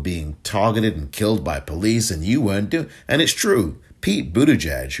people were being targeted and killed by police, and you weren't doing. And it's true. Pete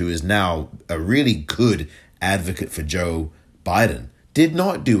Buttigieg, who is now a really good advocate for Joe Biden, did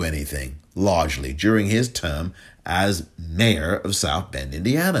not do anything largely during his term as mayor of South Bend,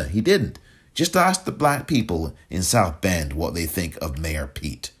 Indiana. He didn't. Just ask the black people in South Bend what they think of Mayor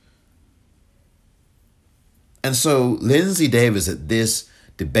Pete. And so Lindsay Davis at this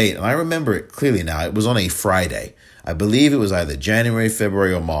debate, and I remember it clearly now, it was on a Friday. I believe it was either January,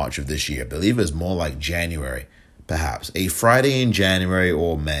 February, or March of this year. I believe it was more like January, perhaps. A Friday in January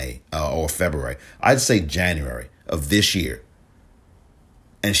or May, or February. I'd say January of this year.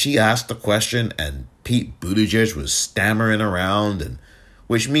 And she asked the question, and Pete Buttigieg was stammering around, and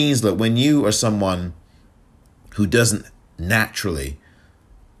which means that when you are someone who doesn't naturally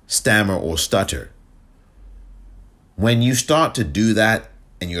stammer or stutter, when you start to do that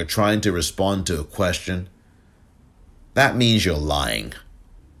and you're trying to respond to a question, that means you're lying.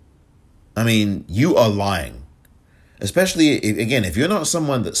 I mean, you are lying. Especially, if you're not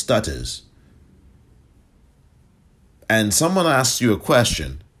someone that stutters, and someone asks you a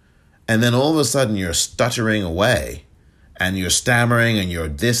question, and then all of a sudden you're stuttering away, and you're stammering, and you're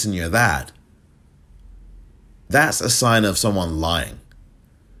this and you're that, that's a sign of someone lying.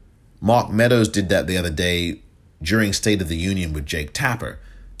 Mark Meadows did that the other day during State of the Union with Jake Tapper.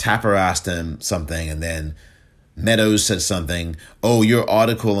 Tapper asked him something, and then Meadows said something. Oh, your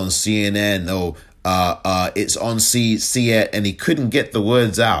article on CNN. Oh, it's on CNN, and he couldn't get the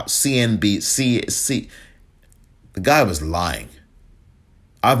words out. CNBC. The guy was lying.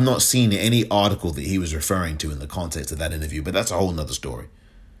 I've not seen any article that he was referring to in the context of that interview, but that's a whole nother story.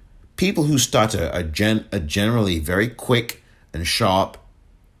 People who stutter are generally very quick and sharp.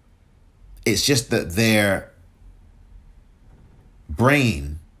 It's just that their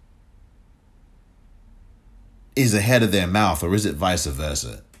brain is ahead of their mouth, or is it vice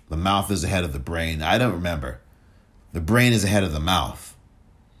versa? The mouth is ahead of the brain. I don't remember. The brain is ahead of the mouth.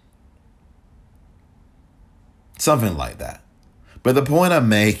 Something like that. But the point I'm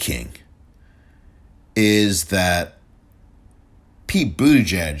making is that Pete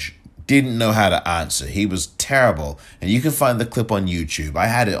Buttigieg didn't know how to answer. He was terrible. And you can find the clip on YouTube. I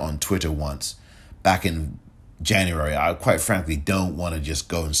had it on Twitter once back in January. I quite frankly don't want to just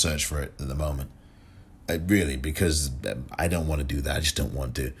go and search for it at the moment. Really, because I don't want to do that. I just don't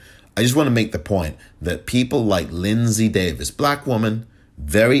want to. I just want to make the point that people like Lindsay Davis, black woman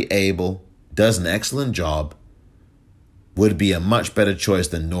very able, does an excellent job, would be a much better choice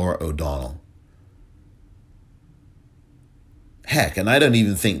than Norah O'Donnell. Heck, and I don't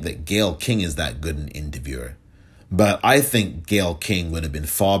even think that Gayle King is that good an interviewer. But I think Gayle King would have been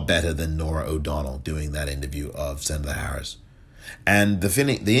far better than Norah O'Donnell doing that interview of Senator Harris. And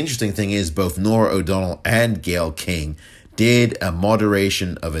the interesting thing is both Norah O'Donnell and Gayle King did a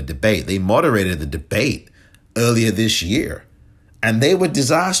moderation of a debate. They moderated the debate earlier this year, and they were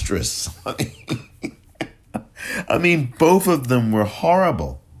disastrous. I mean, both of them were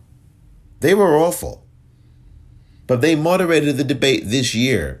horrible. They were awful. But they moderated the debate this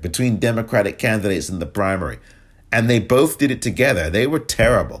year between Democratic candidates in the primary, and they both did it together. They were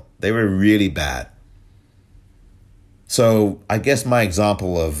terrible. They were really bad. So I guess my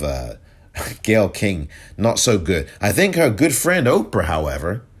example of Gayle King, not so good. I think her good friend Oprah,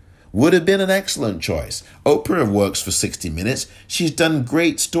 however, would have been an excellent choice. Oprah works for 60 Minutes. She's done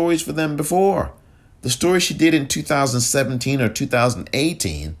great stories for them before. The story she did in 2017 or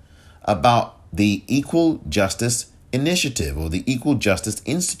 2018 about the Equal Justice Initiative, or the Equal Justice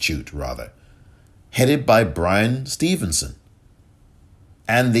Institute, rather, headed by Brian Stevenson.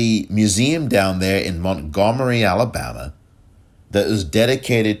 And the museum down there in Montgomery, Alabama, that was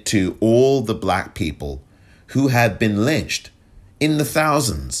dedicated to all the black people who had been lynched in the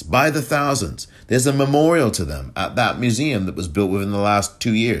thousands, by the thousands. There's a memorial to them at that museum that was built within the last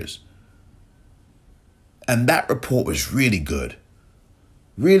 2 years. And that report was really good.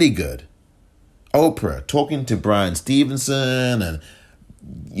 Really good. Oprah talking to Brian Stevenson, and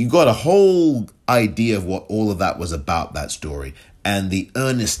you got a whole idea of what all of that was about, that story, and the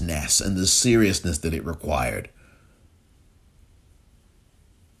earnestness and the seriousness that it required.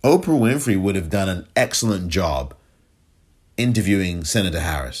 Oprah Winfrey would have done an excellent job interviewing Senator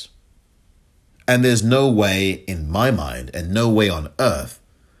Harris. And there's no way in my mind, and no way on earth,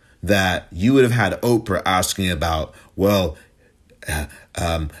 that you would have had Oprah asking about, well,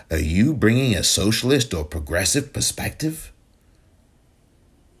 are you bringing a socialist or progressive perspective?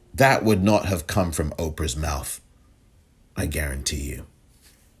 That would not have come from Oprah's mouth, I guarantee you.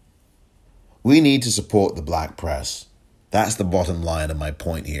 We need to support the black press. That's the bottom line of my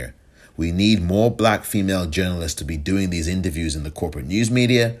point here. We need more black female journalists to be doing these interviews in the corporate news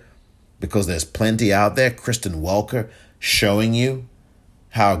media, because there's plenty out there. Kristen Welker showing you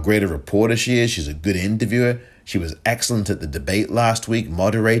how great a reporter she is. She's a good interviewer. She was excellent at the debate last week,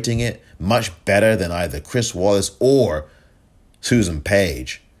 moderating it, much better than either Chris Wallace or Susan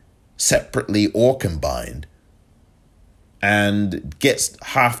Page, separately or combined, and gets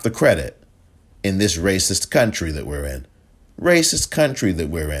half the credit in this racist country that we're in. Racist country that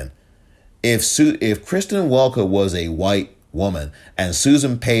we're in. If Kristen Welker was a white woman and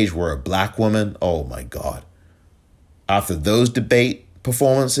Susan Page were a black woman, oh my God. After those debate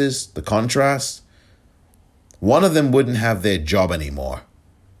performances, the contrast, one of them wouldn't have their job anymore.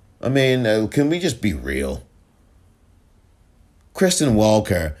 I mean, can we just be real? Kristen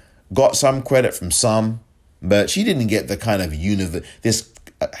Welker got some credit from some, but she didn't get the kind of this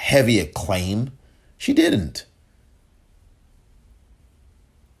heavy acclaim. She didn't.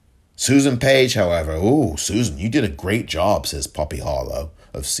 Susan Page, however, oh, Susan, you did a great job, says Poppy Harlow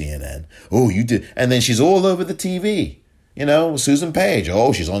of CNN. Oh, you did. And then she's all over the TV. You know, Susan Page,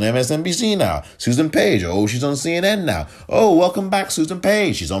 oh, she's on MSNBC now. Susan Page, oh, she's on CNN now. Oh, welcome back, Susan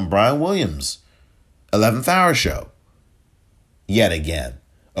Page. She's on Brian Williams' 11th Hour show. Yet again.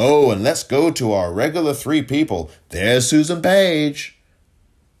 Oh, and let's go to our regular 3 people. There's Susan Page.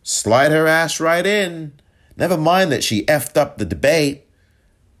 Slide her ass right in. Never mind that she effed up the debate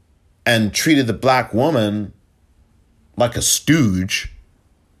and treated the black woman like a stooge.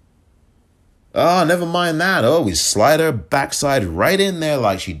 Oh, never mind that. Oh, we slide her backside right in there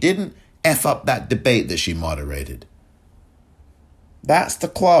like she didn't F up that debate that she moderated. That's the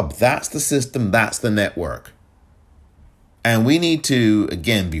club. That's the system. That's the network. And we need to,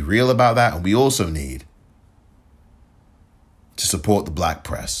 again, be real about that. And we also need to support the black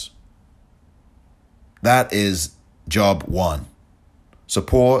press. That is job 1.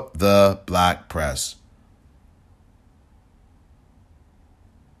 Support the black press.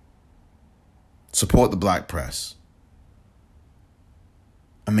 Support the black press.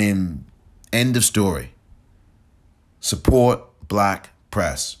 I mean, end of story. Support black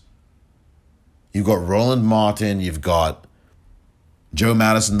press. You've got Roland Martin. You've got Joe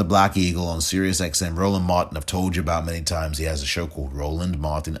Madison, the Black Eagle on Sirius XM. Roland Martin, I've told you about many times. He has a show called Roland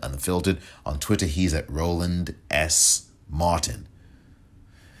Martin Unfiltered. On Twitter, he's at Roland S. Martin.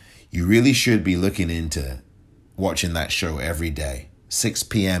 You really should be looking into watching that show every day, 6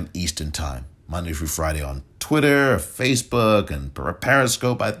 p.m. Eastern Time, Monday through Friday on Twitter, Facebook, and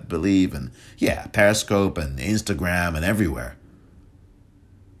Periscope, I believe, and Periscope and Instagram and everywhere.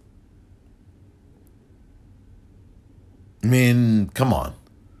 I mean, come on.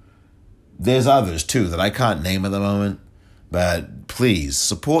 There's others too that I can't name at the moment, but please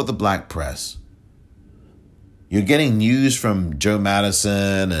support the black press. You're getting news from Joe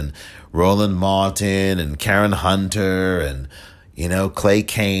Madison and Roland Martin and Karen Hunter and, Clay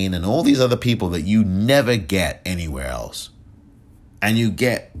Kane and all these other people that you never get anywhere else. And you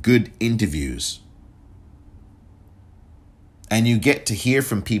get good interviews. And you get to hear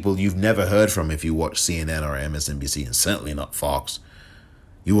from people you've never heard from if you watch CNN or MSNBC, and certainly not Fox.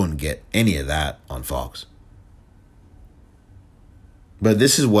 You won't get any of that on Fox. But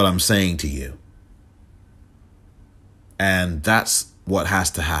this is what I'm saying to you. And that's what has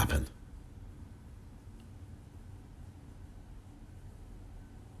to happen.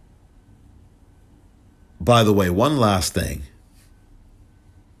 By the way, one last thing.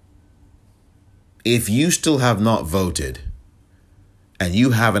 If you still have not voted and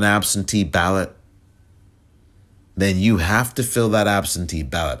you have an absentee ballot, then you have to fill that absentee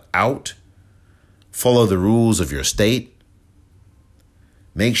ballot out, follow the rules of your state,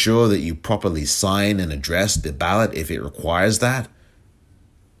 make sure that you properly sign and address the ballot if it requires that,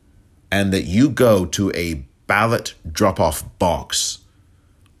 and that you go to a ballot drop-off box,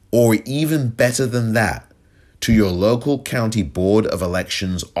 or even better than that, to your local county board of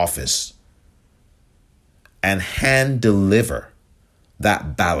elections office and hand deliver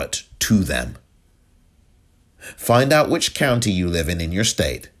that ballot to them. Find out which county you live in your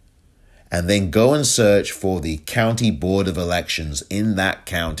state, and then go and search for the county board of elections in that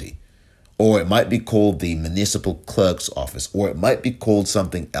county. Or it might be called the municipal clerk's office, or it might be called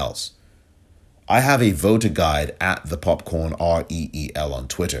something else. I have a voter guide at the Popcorn REEL on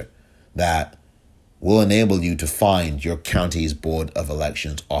Twitter that will enable you to find your county's board of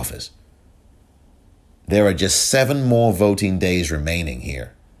elections office. There are just 7 more voting days remaining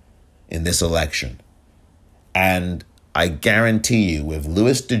here in this election. And I guarantee you, with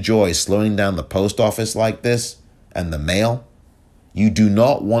Louis DeJoy slowing down the post office like this and the mail, you do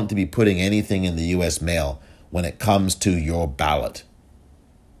not want to be putting anything in the U.S. mail when it comes to your ballot.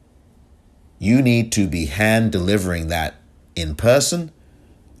 You need to be hand delivering that in person,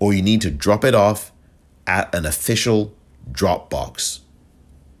 or you need to drop it off at an official drop box.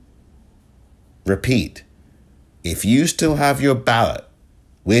 Repeat, if you still have your ballot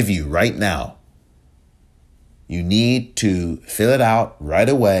with you right now, you need to fill it out right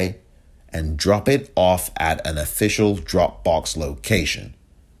away and drop it off at an official Dropbox location.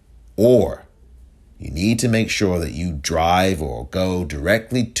 Or you need to make sure that you drive or go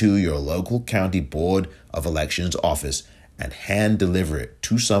directly to your local county board of elections office and hand deliver it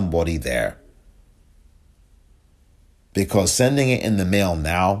to somebody there. Because sending it in the mail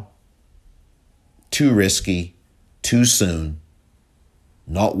now, too risky, too soon,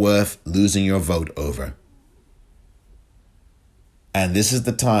 not worth losing your vote over. And this is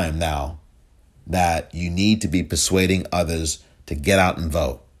the time now that you need to be persuading others to get out and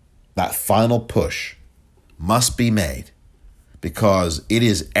vote. That final push must be made because it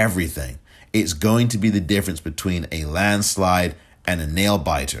is everything. It's going to be the difference between a landslide and a nail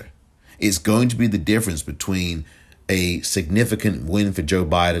biter. It's going to be the difference between a significant win for Joe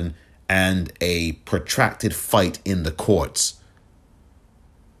Biden and a protracted fight in the courts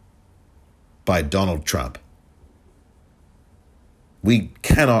by Donald Trump. We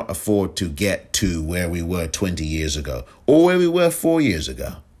cannot afford to get to where we were 20 years ago or where we were 4 years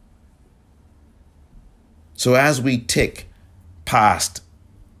ago. So as we tick past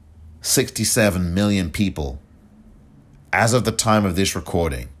 67 million people as of the time of this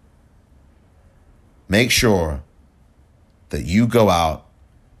recording, make sure that you go out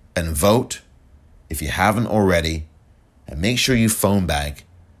and vote if you haven't already, and make sure you phone bank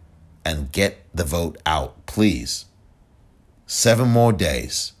and get the vote out, please. 7 more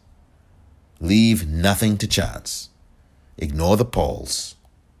days. Leave nothing to chance. Ignore the polls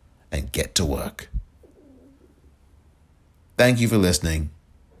and get to work. Thank you for listening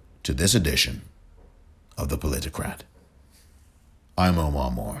to this edition of The Politicrat. I'm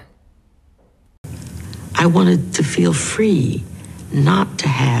Omar Moore. I wanted to feel free, not to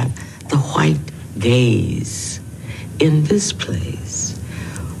have the white gaze in this place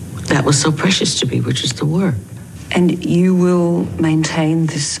that was so precious to me, which is the work. And you will maintain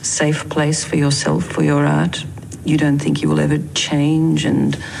this safe place for yourself, for your art? You don't think you will ever change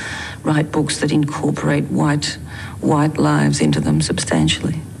and write books that incorporate white lives into them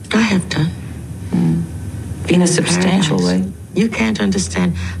substantially? I have done. In a substantial way? You can't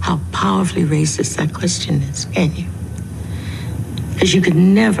understand how powerfully racist that question is, can you? Because you could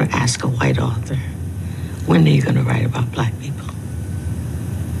never ask a white author, when are you going to write about black people?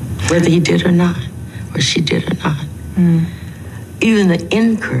 Whether he did or not, or she did or not. Even the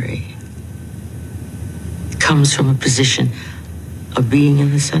inquiry comes from a position of being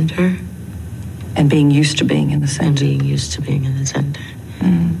in the center. And being used to being in the center. And being used to being in the center.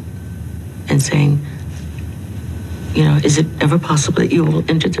 And saying, you know, is it ever possible that you will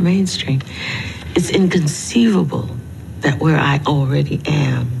enter the mainstream? It's inconceivable that where I already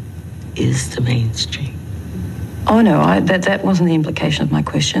am is the mainstream. Oh, no, that wasn't the implication of my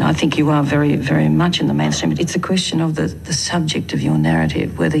question. I think you are very, very much in the mainstream. It's a question of the subject of your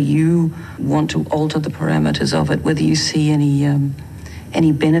narrative, whether you want to alter the parameters of it, whether you see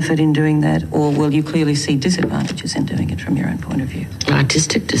any benefit in doing that, or will you clearly see disadvantages in doing it from your own point of view?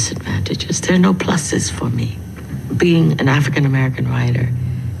 Artistic disadvantages. There are no pluses for me. Being an African-American writer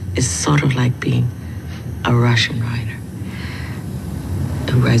is sort of like being a Russian writer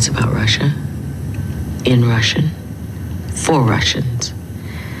who writes about Russia, in Russian, for Russians.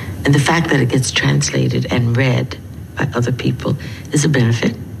 And the fact that it gets translated and read by other people is a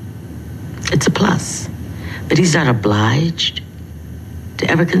benefit. It's a plus. But he's not obliged to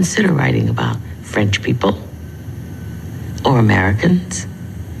ever consider writing about French people or Americans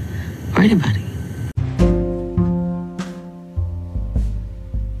or anybody.